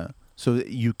accomplished. Yeah. So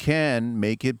you can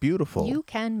make it beautiful. You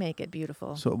can make it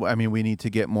beautiful. So, I mean, we need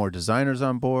to get more designers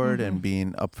on board and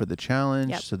being up for the challenge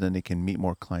Yep. so then they can meet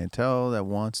more clientele that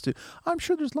wants to. I'm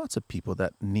sure there's lots of people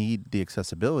that need the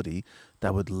accessibility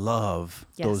that would love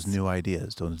those Yes. new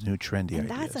ideas, those new trendy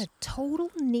And ideas. that's a total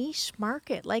niche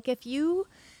market. Like if you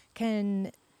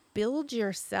can build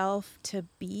yourself to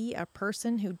be a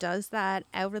person who does that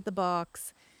out of the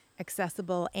box,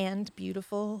 accessible and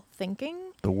beautiful thinking.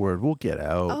 The word will get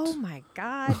out. Oh my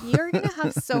God, you're going to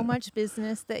have so much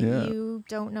business that Yeah. you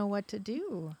don't know what to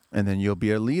do. And then you'll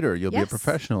be a leader. You'll be a Yes,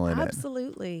 professional in it,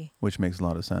 absolutely. which makes a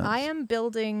lot of sense. I am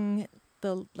building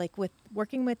with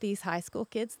working with these high school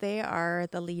kids, they are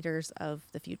the leaders of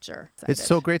the future. It's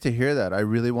so great to hear that. I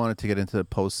really wanted to get into the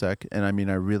post-sec, and I mean,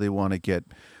 I really want to get.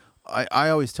 I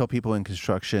always tell people in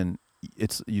construction,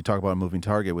 you talk about a moving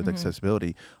target with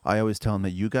accessibility. I always tell them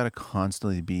that you got to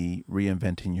constantly be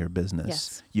reinventing your business.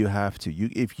 Yes. You have to.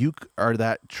 If you are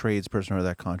that tradesperson or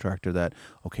that contractor that,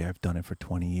 okay, I've done it for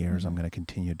 20 years, I'm going to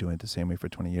continue doing it the same way for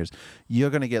 20 years, you're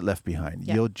going to get left behind.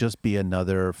 Yeah. You'll just be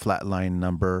another flatline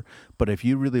number. But if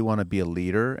you really want to be a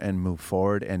leader and move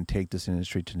forward and take this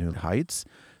industry to new heights,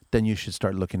 then you should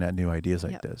start looking at new ideas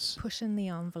like Yep. this. Pushing the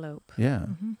envelope. Yeah.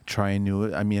 Trying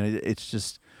new. I mean, it's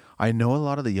just, I know a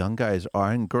lot of the young guys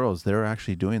and girls, they're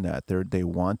actually doing that. They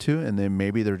want to, and then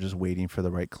maybe they're just waiting for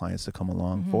the right clients to come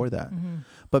along for that.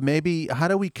 But maybe, how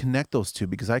do we connect those two?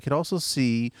 Because I could also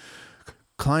see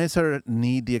clients that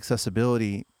need the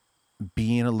accessibility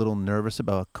being a little nervous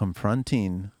about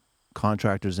confronting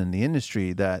contractors in the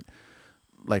industry that,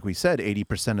 like we said,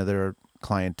 80% of their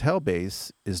clientele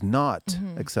base is not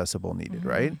accessible needed,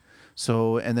 right?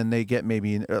 So, and then they get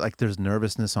maybe, like there's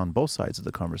nervousness on both sides of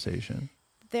the conversation.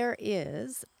 There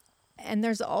is. And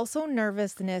there's also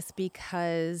nervousness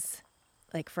because,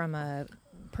 like, from a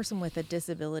person with a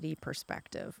disability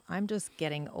perspective, I'm just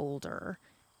getting older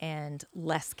and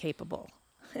less capable.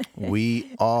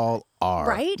 We all are.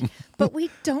 Right? But we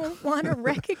don't want to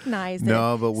recognize it.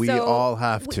 No, but we all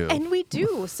have to. And we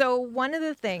do. So one of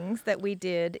the things that we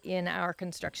did in our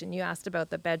construction, you asked about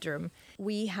the bedroom,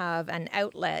 we have an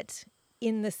outlet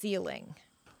in the ceiling.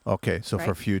 Okay, so for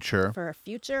Right. future. For a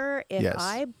future, if Yes.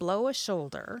 I blow a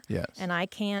shoulder Yes. and I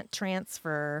can't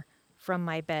transfer from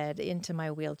my bed into my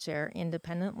wheelchair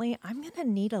independently, I'm going to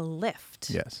need a lift.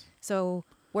 Yes. So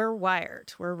we're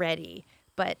wired, we're ready.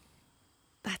 But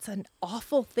that's an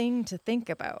awful thing to think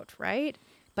about, right?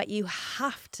 But you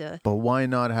have to. But why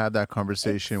not have that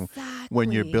conversation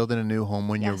when you're Exactly. building a new home,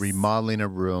 when you're Yes. remodeling a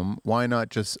room? Why not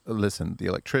just listen, the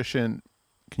electrician,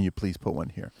 can you please put one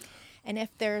here? And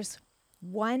if there's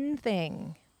one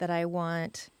thing that I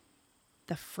want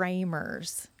the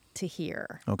framers to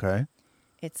hear, Okay.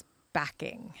 it's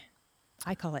backing.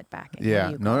 I call it backing. What do Yeah.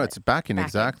 you No, call it's it? backing. Backing.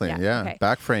 Exactly. Yeah. okay.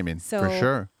 Back framing for So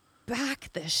sure. back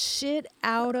the shit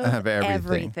out of Have everything.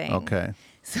 everything. Okay.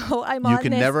 So I'm You on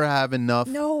can this. never have enough.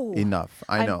 No. Enough.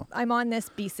 I know. I'm on this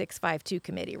B652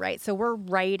 committee, right? So we're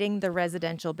writing the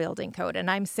residential building code. And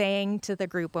I'm saying to the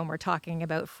group when we're talking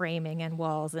about framing and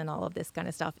walls and all of this kind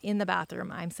of stuff in the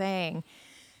bathroom, I'm saying,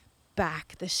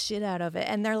 back the shit out of it.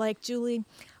 And they're like, Julie,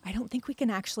 I don't think we can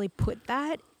actually put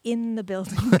that in the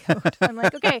building code. I'm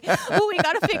like, okay, well, we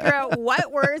got to figure out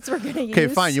what words we're going to use. Okay,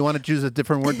 fine. You want to choose a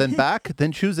different word than back?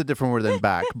 Then choose a different word than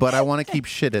back. But I want to keep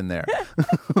shit in there.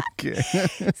 Okay.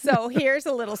 So here's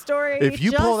a little story. If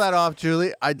you pull Just that off,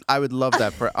 Julie, I would love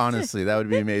that. For honestly, that would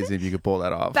be amazing if you could pull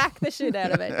that off. back the shit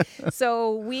out of it.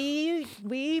 So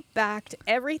we backed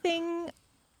everything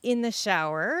in the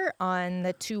shower on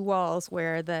the two walls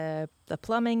where the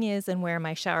plumbing is and where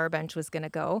my shower bench was going to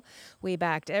go. We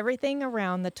backed everything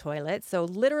around the toilet. So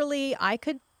literally I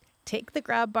could take the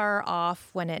grab bar off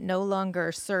when it no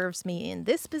longer serves me in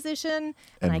this position,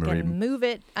 and I can move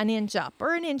it an inch up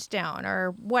or an inch down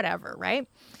or whatever, right?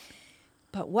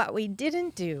 But what we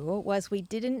didn't do was we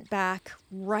didn't back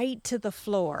right to the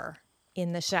floor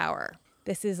in the shower.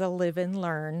 This is a live and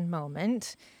learn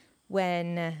moment.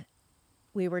 When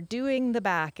we were doing the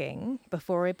backing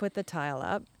before we put the tile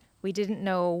up, we didn't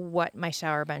know what my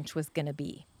shower bench was going to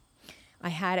be. I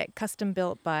had it custom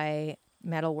built by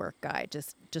metalwork guy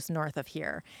just north of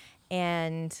here,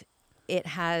 and it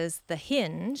has the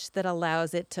hinge that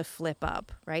allows it to flip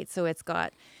up, right? So it's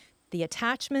got the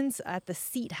attachments at the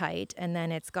seat height, and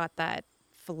then it's got that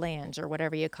flange or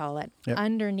whatever you call it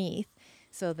underneath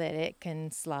so that it can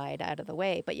slide out of the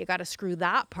way. But you got to screw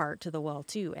that part to the wall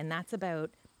too, and that's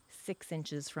about 6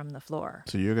 inches from the floor.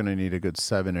 So you're going to need a good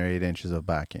 7 or 8 inches of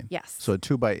backing. Yes. So a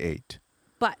 2x8.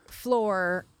 But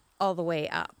floor all the way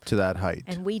up. To that height.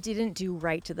 And we didn't do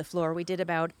right to the floor. We did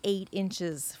about 8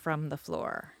 inches from the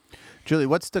floor. Julie,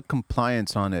 what's the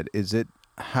compliance on it? Is it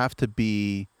have to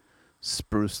be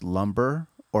spruce lumber,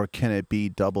 or can it be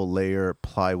double layer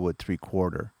plywood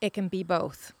 3/4? It can be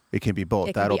both. It can be both.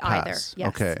 It can That'll be pass. either. Yes.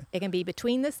 Okay. It can be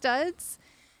between the studs.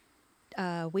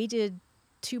 We did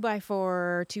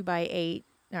 2x4, 2x8,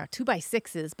 no,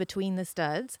 2x6s between the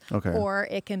studs. Okay. Or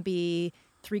it can be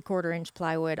 3/4 inch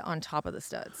plywood on top of the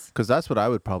studs. Because that's what I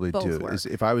would probably Both do. work. Is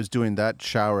if I was doing that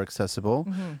shower accessible,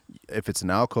 if it's an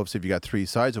alcove, so if you got 3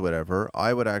 sides or whatever,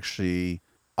 I would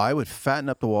fatten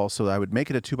up the wall, so I would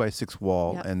make it a 2x6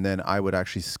 wall, and then I would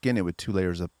actually skin it with 2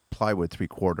 layers of plywood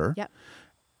 3/4. Yep.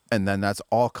 And then that's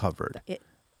all covered.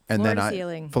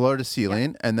 Floor to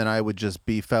ceiling, and then I would just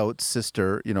beef out,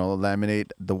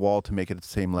 laminate the wall to make it at the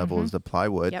same level as the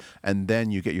plywood, and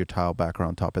then you get your tile backer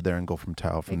on top of there and go from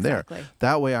tile from there.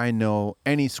 That way I know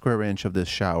any square inch of this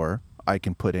shower, I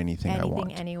can put anything I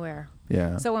want. Anywhere.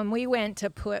 Yeah. So when we went to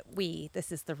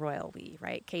this is the royal we,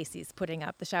 right? Casey's putting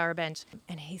up the shower bench,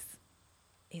 and he's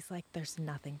like, there's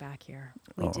nothing back here.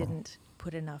 We didn't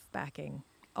put enough backing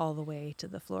all the way to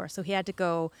the floor. So he had to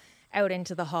go out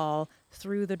into the hall,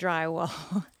 through the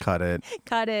drywall, cut it,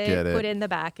 put in the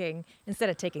backing instead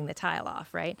of taking the tile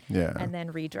off, right? Yeah. And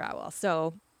then re-drywall.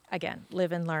 So again,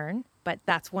 live and learn. But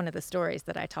that's one of the stories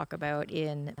that I talk about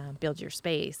in Build Your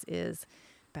Space is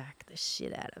back the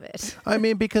shit out of it. I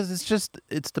mean, because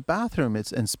it's the bathroom,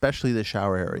 and especially the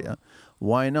shower area.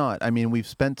 Why not? I mean,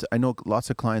 I know lots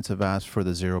of clients have asked for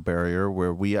the zero barrier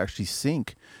where we actually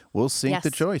we'll sink the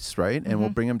joists, right? And we'll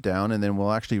bring them down, and then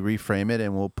we'll actually reframe it,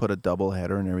 and we'll put a double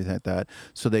header and everything like that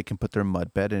so they can put their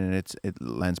mud bed in, and it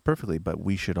lands perfectly. But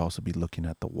we should also be looking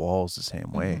at the walls the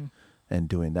same way. And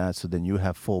doing that, so then you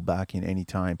have full backing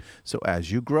anytime. So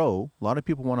as you grow, a lot of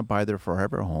people want to buy their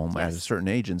forever home at a certain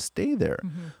age and stay there.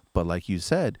 But like you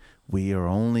said, we are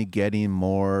only getting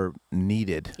more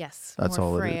needed. Yes, that's more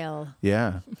all frail. It is.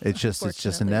 Yeah, it's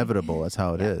just inevitable. That's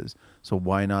how it is. So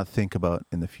why not think about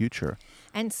in the future?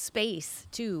 And space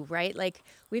too, right? Like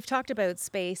we've talked about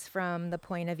space from the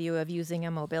point of view of using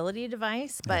a mobility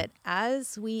device, but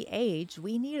as we age,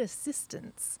 we need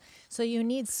assistance. So you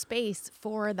need space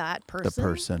for that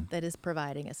person, that is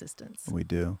providing assistance. We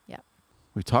do. Yeah.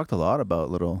 We talked a lot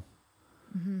about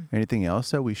anything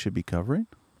else that we should be covering?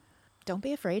 Don't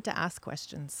be afraid to ask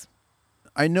questions.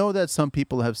 I know that some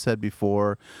people have said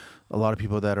before, a lot of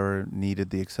people that are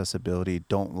needed the accessibility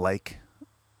don't like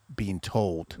being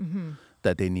told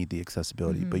that they need the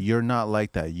accessibility, but you're not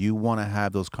like that. You want to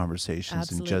have those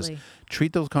conversations and just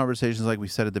treat those conversations like we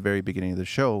said at the very beginning of the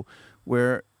show,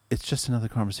 where it's just another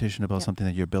conversation about something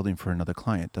that you're building for another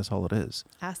client. That's all it is.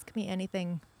 Ask me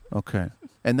anything. Okay.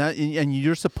 And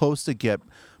you're supposed to get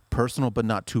personal, but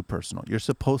not too personal. You're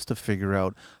supposed to figure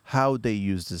out how they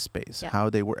use this space, how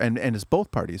they were, and it's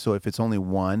both parties. So if it's only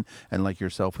one, and like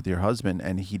yourself with your husband,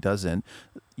 and he doesn't,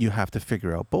 you have to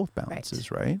figure out both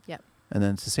balances, right? Yep. And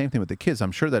then it's the same thing with the kids.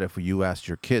 I'm sure that if you asked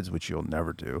your kids, which you'll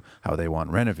never do, how they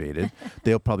want renovated,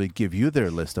 they'll probably give you their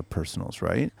list of personals,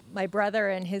 right? My brother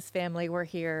and his family were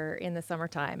here in the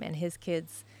summertime, and his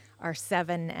kids are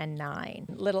 7 and 9.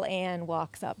 Little Anne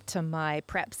walks up to my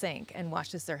prep sink and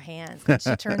washes her hands. And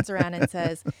she turns around and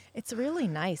says, "It's really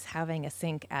nice having a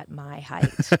sink at my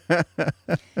height."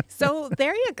 So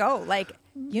there you go. Like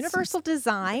universal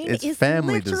design is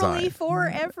family literally design. For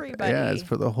everybody. Yeah, it's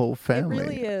for the whole family. It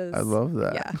really is. I love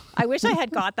that. Yeah. I wish I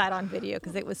had got that on video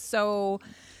because it was so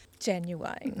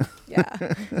genuine.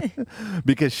 Yeah.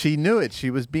 Because she knew it.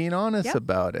 She was being honest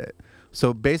about it.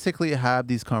 So basically have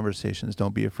these conversations.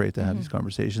 Don't be afraid to have these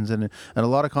conversations. And a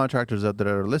lot of contractors out there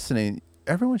that are listening,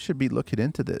 everyone should be looking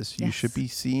into this. You should be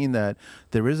seeing that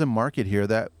there is a market here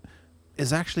that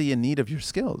is actually in need of your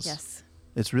skills. Yes.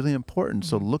 It's really important.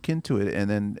 So look into it, and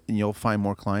then you'll find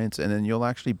more clients, and then you'll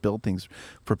actually build things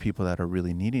for people that are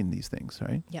really needing these things,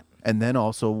 right? Yep. And then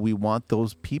also we want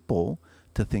those people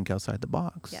to think outside the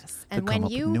box. Yes. To And come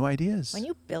up with new ideas. when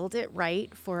you build it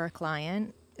right for a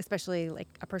client, especially like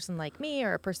a person like me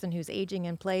or a person who's aging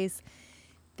in place,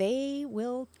 they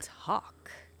will talk.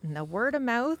 And the word of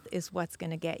mouth is what's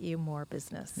going to get you more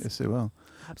business. Yes, they will.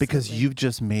 Absolutely. Because you've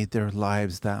just made their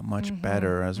lives that much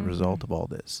better as a result of all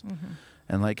this.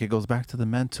 And like it goes back to the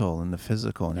mental and the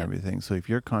physical and everything. So if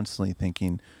you're constantly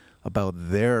thinking about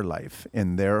their life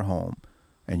in their home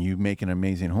and you make an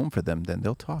amazing home for them, then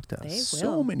they'll talk to They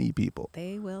so will. many people.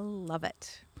 They will love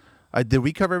it. Did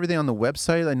we cover everything on the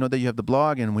website? I know that you have the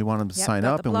blog and we want them to sign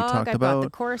up, and we talked I've about got the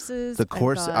courses. the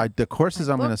courses. I'm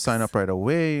going to books. sign up right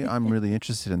away. I'm really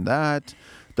interested in that.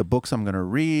 The books I'm going to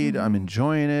read. I'm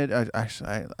enjoying it.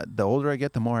 The older I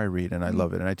get, the more I read, and I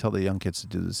love it. And I tell the young kids to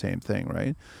do the same thing,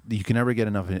 right? You can never get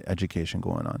enough education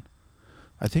going on.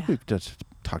 I think we've just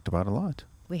talked about a lot.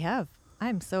 We have.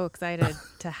 I'm so excited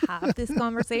to have this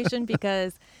conversation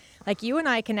because like you and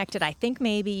I connected, I think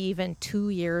maybe even 2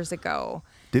 years ago.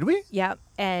 Did we? Yep.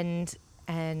 And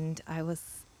I've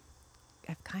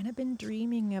kind of been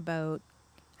dreaming about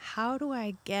how do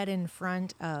I get in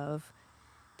front of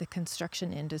the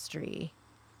construction industry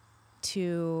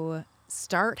to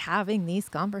start having these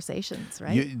conversations,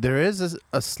 right? There is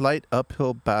a slight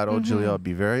uphill battle, Julia, I'll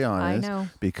be very honest. know.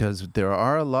 Because there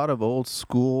are a lot of old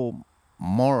school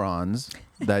morons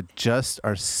that just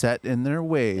are set in their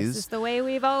ways. This is the way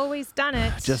we've always done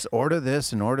it. Just order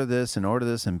this and order this and order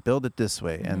this and build it this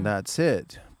way, and that's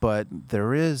it. But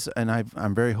there is, and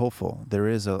I'm very hopeful, there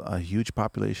is a huge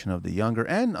population of the younger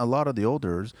and a lot of the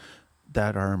olders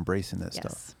that are embracing this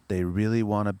stuff. They really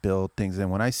want to build things.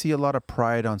 And when I see a lot of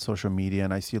pride on social media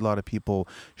and I see a lot of people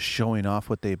showing off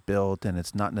what they built, and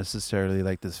it's not necessarily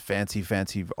like this fancy,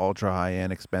 ultra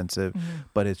high-end expensive,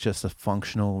 but it's just a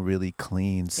functional, really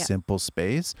clean, simple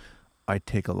space, I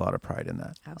take a lot of pride in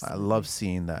that. Absolutely. I love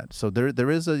seeing that. So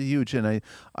there is a huge, and I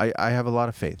have a lot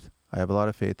of faith. I have a lot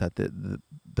of faith that the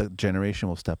generation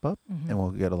will step up and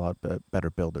we'll get a lot better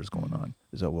builders going on.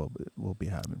 Is what we'll be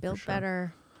having. Build for sure.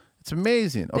 better. It's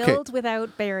amazing. Okay. Build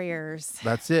without barriers.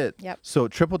 That's it. Yep. So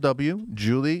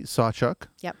Julie Sawchuk.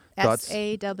 Yep.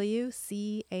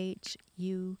 SAWCHUK.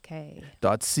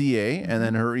 .ca, and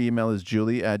then her email is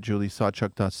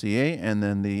julie@juliesawchuk.ca, and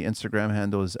then the Instagram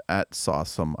handle is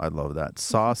 @Sawsome. I love that.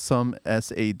 Sawsome,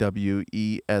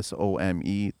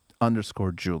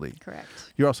 SAWESOME_Julie.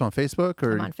 Correct. You're also on Facebook,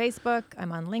 or I'm on Facebook.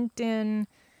 I'm on LinkedIn.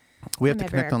 we have to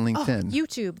connect on LinkedIn. Oh,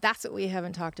 YouTube. That's what we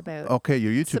haven't talked about. Okay,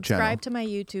 your YouTube Subscribe channel. to my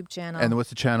YouTube channel. And what's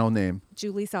the channel name?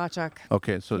 Julie Sawchuk.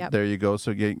 Okay, so there you go.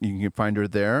 So you can find her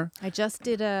there. I just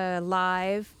did a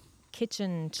live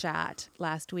kitchen chat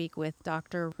last week with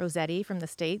Dr. Rossetti from the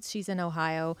States. She's in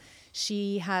Ohio.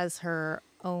 She has her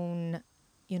own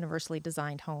universally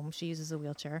designed home. She uses a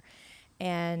wheelchair.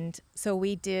 And so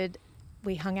we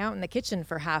hung out in the kitchen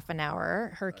for half an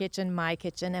hour, her kitchen, my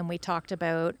kitchen, and we talked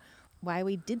about why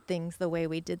we did things the way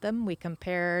we did them. We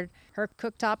compared her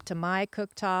cooktop to my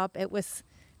cooktop. It was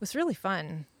really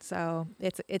fun. So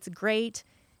it's a great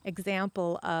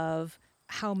example of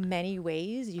how many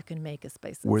ways you can make a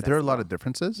space successful. Were there a lot of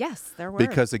differences? Yes, there were.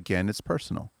 Because again, it's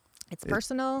personal. It's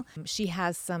personal. She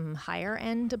has some higher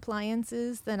end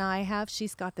appliances than I have.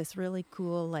 She's got this really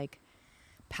cool like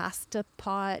pasta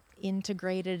pot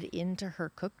integrated into her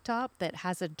cooktop that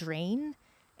has a drain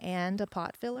and a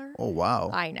pot filler. Oh, wow.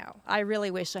 I know. I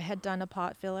really wish I had done a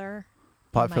pot filler.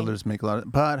 Pot fillers make a lot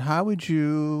of... But how would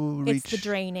you reach... It's the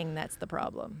draining that's the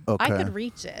problem. Okay. I could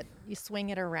reach it. You swing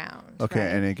it around. Okay,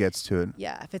 right? and it gets to it.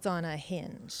 Yeah, if it's on a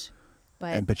hinge.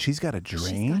 But she's got a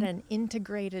drain? She's got an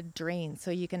integrated drain.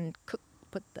 So you can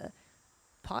put the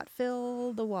pot,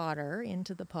 fill the water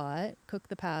into the pot, cook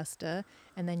the pasta,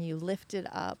 and then you lift it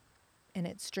up and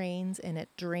it strains and it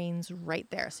drains right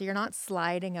there. So you're not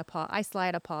sliding a pot. I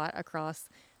slide a pot across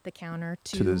the counter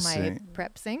to my sink.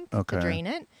 prep sink to drain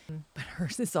it. But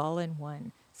hers is all in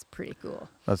one. It's pretty cool.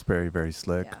 That's very, very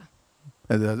slick. Yeah.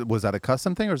 And was that a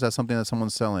custom thing, or is that something that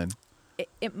someone's selling?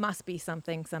 It must be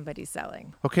something somebody's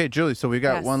selling. Okay, Julie, so we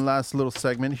got Yes. one last little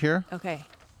segment here, Okay.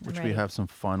 which I'm we ready. have some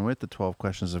fun with, the 12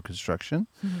 questions of construction,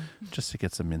 just to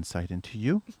get some insight into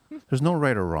you. There's no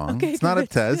right or wrong. Okay, it's not a good.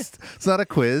 test. It's not a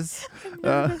quiz.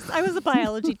 I was a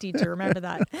biology teacher. Remember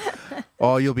that?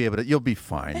 Oh, you'll be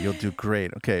fine. You'll do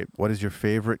great. Okay, what is your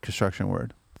favorite construction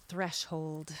word?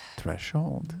 Threshold.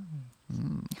 Threshold.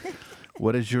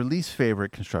 What is your least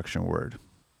favorite construction word?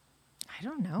 I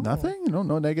don't know. Nothing? No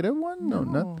negative one?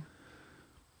 No.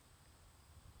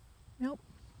 Nope.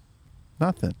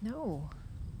 Nothing. No.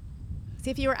 See,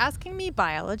 if you were asking me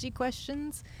biology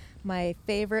questions, my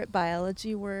favorite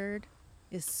biology word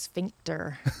is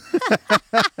sphincter.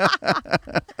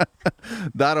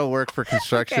 That'll work for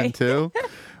construction Okay. too.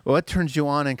 What turns you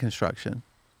on in construction?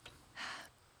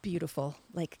 Beautiful,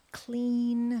 like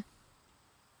clean,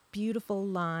 beautiful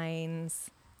lines.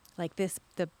 Like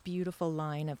the beautiful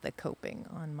line of the coping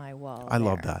on my wall. I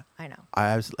love there. that. I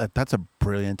know. That's a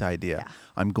brilliant idea. Yeah.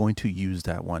 I'm going to use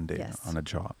that one day Yes. on a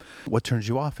job. What turns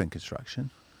you off in construction?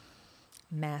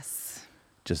 Mess.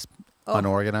 Just Oh.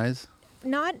 unorganized?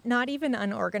 Not even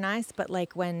unorganized, but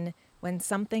like when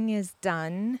something is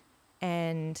done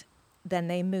and then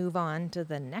they move on to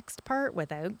the next part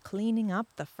without cleaning up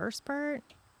the first part.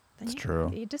 Then It's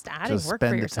true. You're just adding Just work for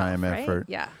spend the yourself, time, right? effort.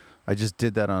 Yeah. I just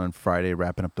did that on Friday,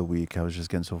 wrapping up the week. I was just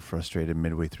getting so frustrated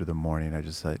midway through the morning. I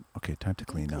just said, okay, time to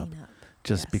clean up.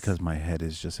 Just Yes. because my head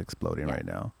is just exploding Yeah. right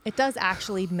now. It does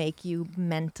actually make you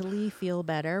mentally feel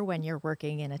better when you're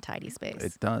working in a tidy space.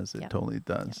 It does. It Yep. totally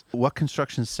does. What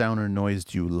construction sound or noise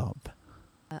do you love?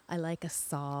 I like a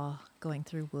saw going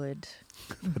through wood.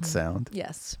 That sound?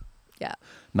 Yes. Yeah.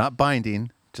 Not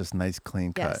binding, just nice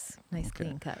clean cut. Yes. Nice Okay.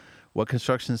 clean cut. What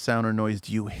construction sound or noise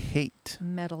do you hate?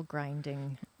 Metal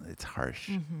grinding. It's harsh.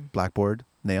 Mm-hmm. Blackboard,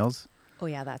 nails. Oh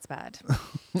yeah, that's bad.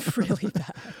 Really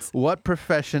bad. What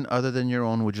profession other than your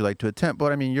own would you like to attempt?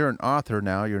 But I mean, you're an author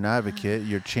now. You're an advocate.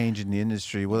 You're changing the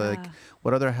industry. Well, like, Yeah.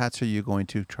 what other hats are you going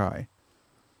to try?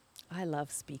 I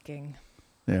love speaking.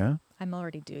 Yeah. I'm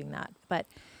already doing that, but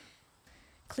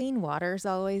clean water's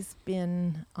always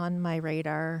been on my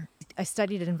radar. I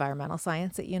studied environmental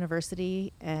science at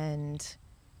university, and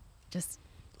just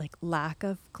like lack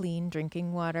of clean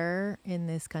drinking water in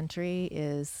this country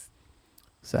is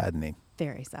Saddening.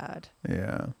 very sad.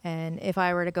 Yeah. And if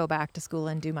I were to go back to school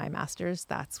and do my master's,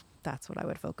 that's what I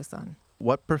would focus on.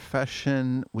 What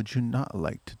profession would you not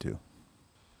like to do?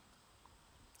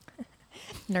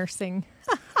 Nursing,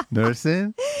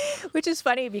 Nursing? which is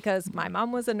funny because my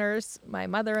mom was a nurse, my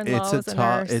mother-in-law was a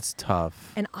nurse. It's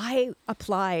tough. And I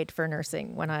applied for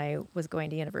nursing when I was going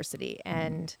to university.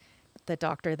 And the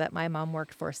doctor that my mom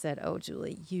worked for said, "Oh,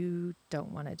 Julie, you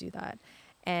don't want to do that."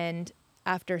 And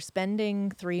after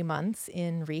spending 3 months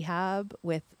in rehab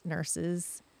with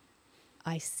nurses,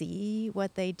 I see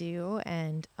what they do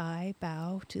and I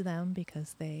bow to them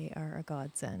because they are a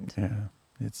godsend. Yeah.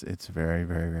 It's very,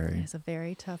 very, very. It's a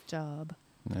very tough job.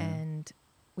 Yeah. And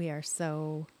we are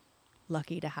so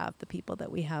lucky to have the people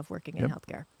that we have working Yep. in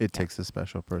healthcare. It takes a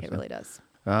special person. It really does.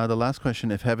 The last question,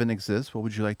 if heaven exists, what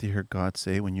would you like to hear God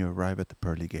say when you arrive at the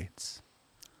pearly gates?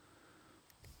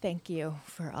 Thank you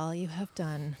for all you have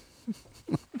done.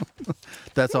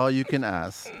 That's all you can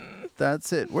ask.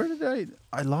 That's it. Where did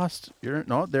I lost your,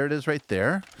 no, there it is right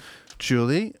there.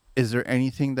 Julie, is there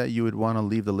anything that you would want to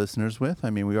leave the listeners with? I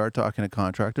mean, we are talking to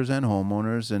contractors and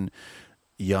homeowners and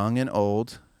young and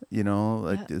old, you know,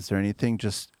 like, Yeah. is there anything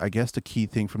just, I guess the key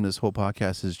thing from this whole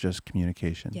podcast is just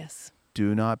communication. Yes.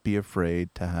 Do not be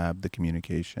afraid to have the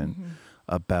communication Mhm.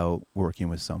 about working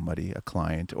with somebody, a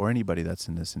client, or anybody that's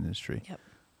in this industry Yep.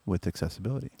 with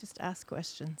accessibility. Just ask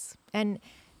questions. And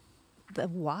the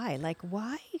why, like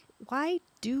why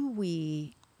do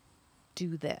we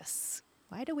do this?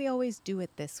 Why do we always do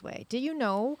it this way? Do you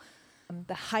know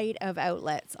the height of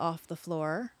outlets off the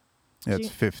floor? It's you-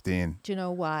 15. Do you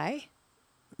know why?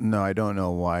 No, I don't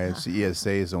know why. It's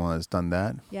ESA is the one that's done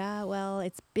that Yeah, well,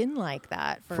 it's been like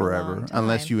that for a forever, long time.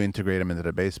 unless you integrate them into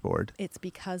the baseboard. It's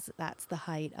because that's the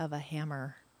height of a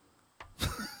hammer.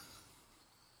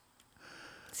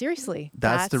 Seriously.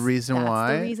 That's the reason why.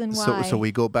 That's the reason why. So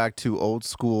we go back to old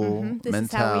school This mentality.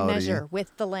 is how we measure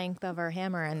with the length of our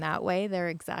hammer. And that way they're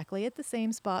exactly at the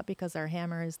same spot because our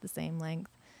hammer is the same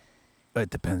length. It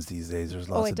depends these days. There's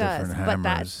Oh, lots it of does. different hammers. But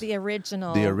that's the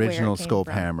original. The where original it came scope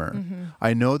from. Mm-hmm. hammer.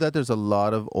 I know that there's a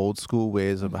lot of old school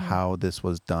ways of how this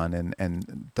was done,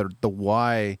 and the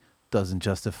why doesn't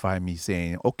justify me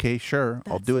saying, okay, sure,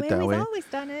 I'll That's do the it that We've way. always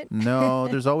done it. No,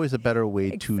 there's always a better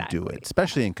way to do Exactly. it,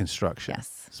 especially in construction.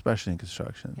 Yes. Especially in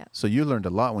construction. Yeah. So you learned a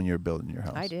lot when you were building your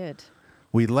house. I did.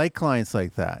 We like clients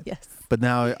like that. Yes. But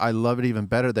now I love it even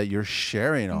better that you're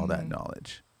sharing all that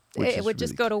knowledge. which It is would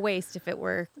just really go to waste if it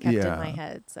were kept in my Yeah.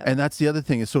 head. So. And that's the other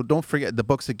thing. So don't forget the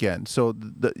books again. So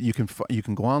you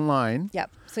can go online.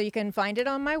 Yep. So you can find it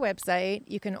on my website.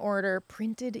 You can order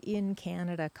printed in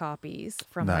Canada copies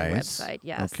from my Nice. website.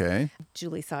 Yes. Okay.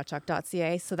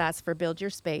 juliesawchuk.ca. So that's for Build Your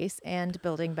Space and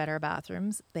Building Better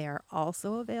Bathrooms. They are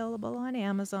also available on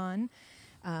Amazon.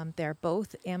 They're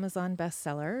both Amazon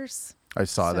bestsellers. I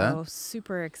saw that. So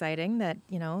super exciting that,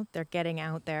 they're getting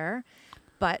out there.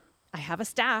 But I have a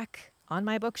stack on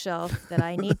my bookshelf that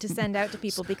I need to send out to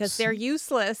people because they're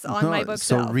useless on my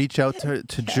bookshelf. So reach out to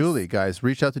Yes. Julie, guys.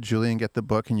 Reach out to Julie and get the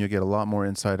book, and you'll get a lot more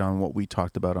insight on what we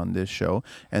talked about on this show.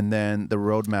 And then the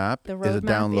roadmap, is a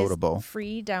downloadable. Is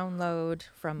free download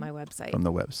from my website. From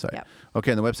the website. Yep.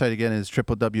 Okay, and the website again is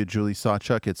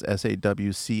www.juliesawchuk. It's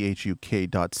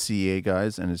SAWCHUK.ca,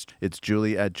 guys. And it's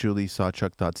Julie at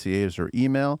juliesawchuk.ca is her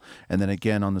email. And then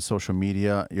again on the social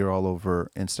media, you're all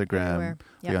over Instagram. Everywhere.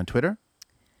 Yep. Are you on Twitter?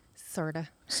 Sorta.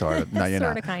 Sort of. No, you're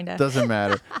not. Sorta, kinda. Doesn't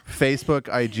matter. Facebook,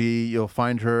 IG, you'll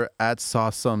find her at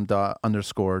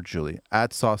 @sawsome_Julie.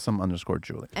 At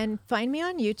 @sawsome_Julie. And find me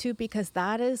on YouTube because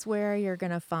that is where you're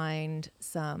going to find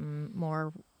some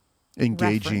more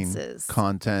Engaging references,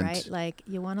 content. right? Like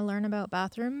you want to learn about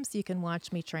bathrooms, you can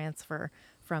watch me transfer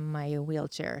from my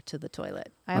wheelchair to the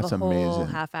toilet. I have That's a whole amazing.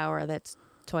 half hour that's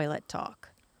toilet talk.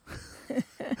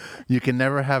 You can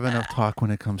never have enough talk when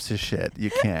it comes to shit.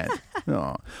 You can't.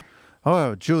 No.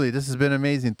 Oh, Julie, this has been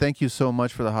amazing. Thank you so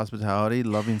much for the hospitality.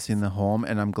 Loving seeing the home.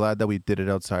 And I'm glad that we did it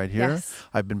outside here. Yes.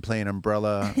 I've been playing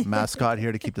umbrella mascot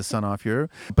here to keep the sun off here.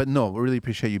 But no, we really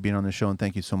appreciate you being on the show. And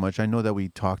thank you so much. I know that we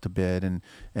talked a bit and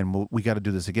we got to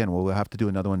do this again. We'll have to do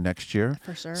another one next year.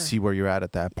 For sure. See where you're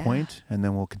at that point. And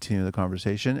then we'll continue the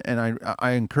conversation. And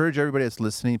I encourage everybody that's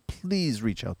listening, please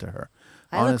reach out to her.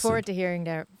 I look forward to hearing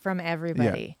from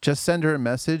everybody. Yeah. Just send her a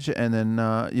message and then,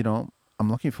 I'm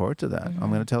looking forward to that.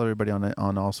 I'm going to tell everybody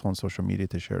on also on social media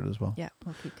to share it as well. Yeah,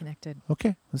 we'll keep connected.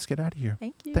 Okay, let's get out of here.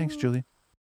 Thank you. Thanks, Julie.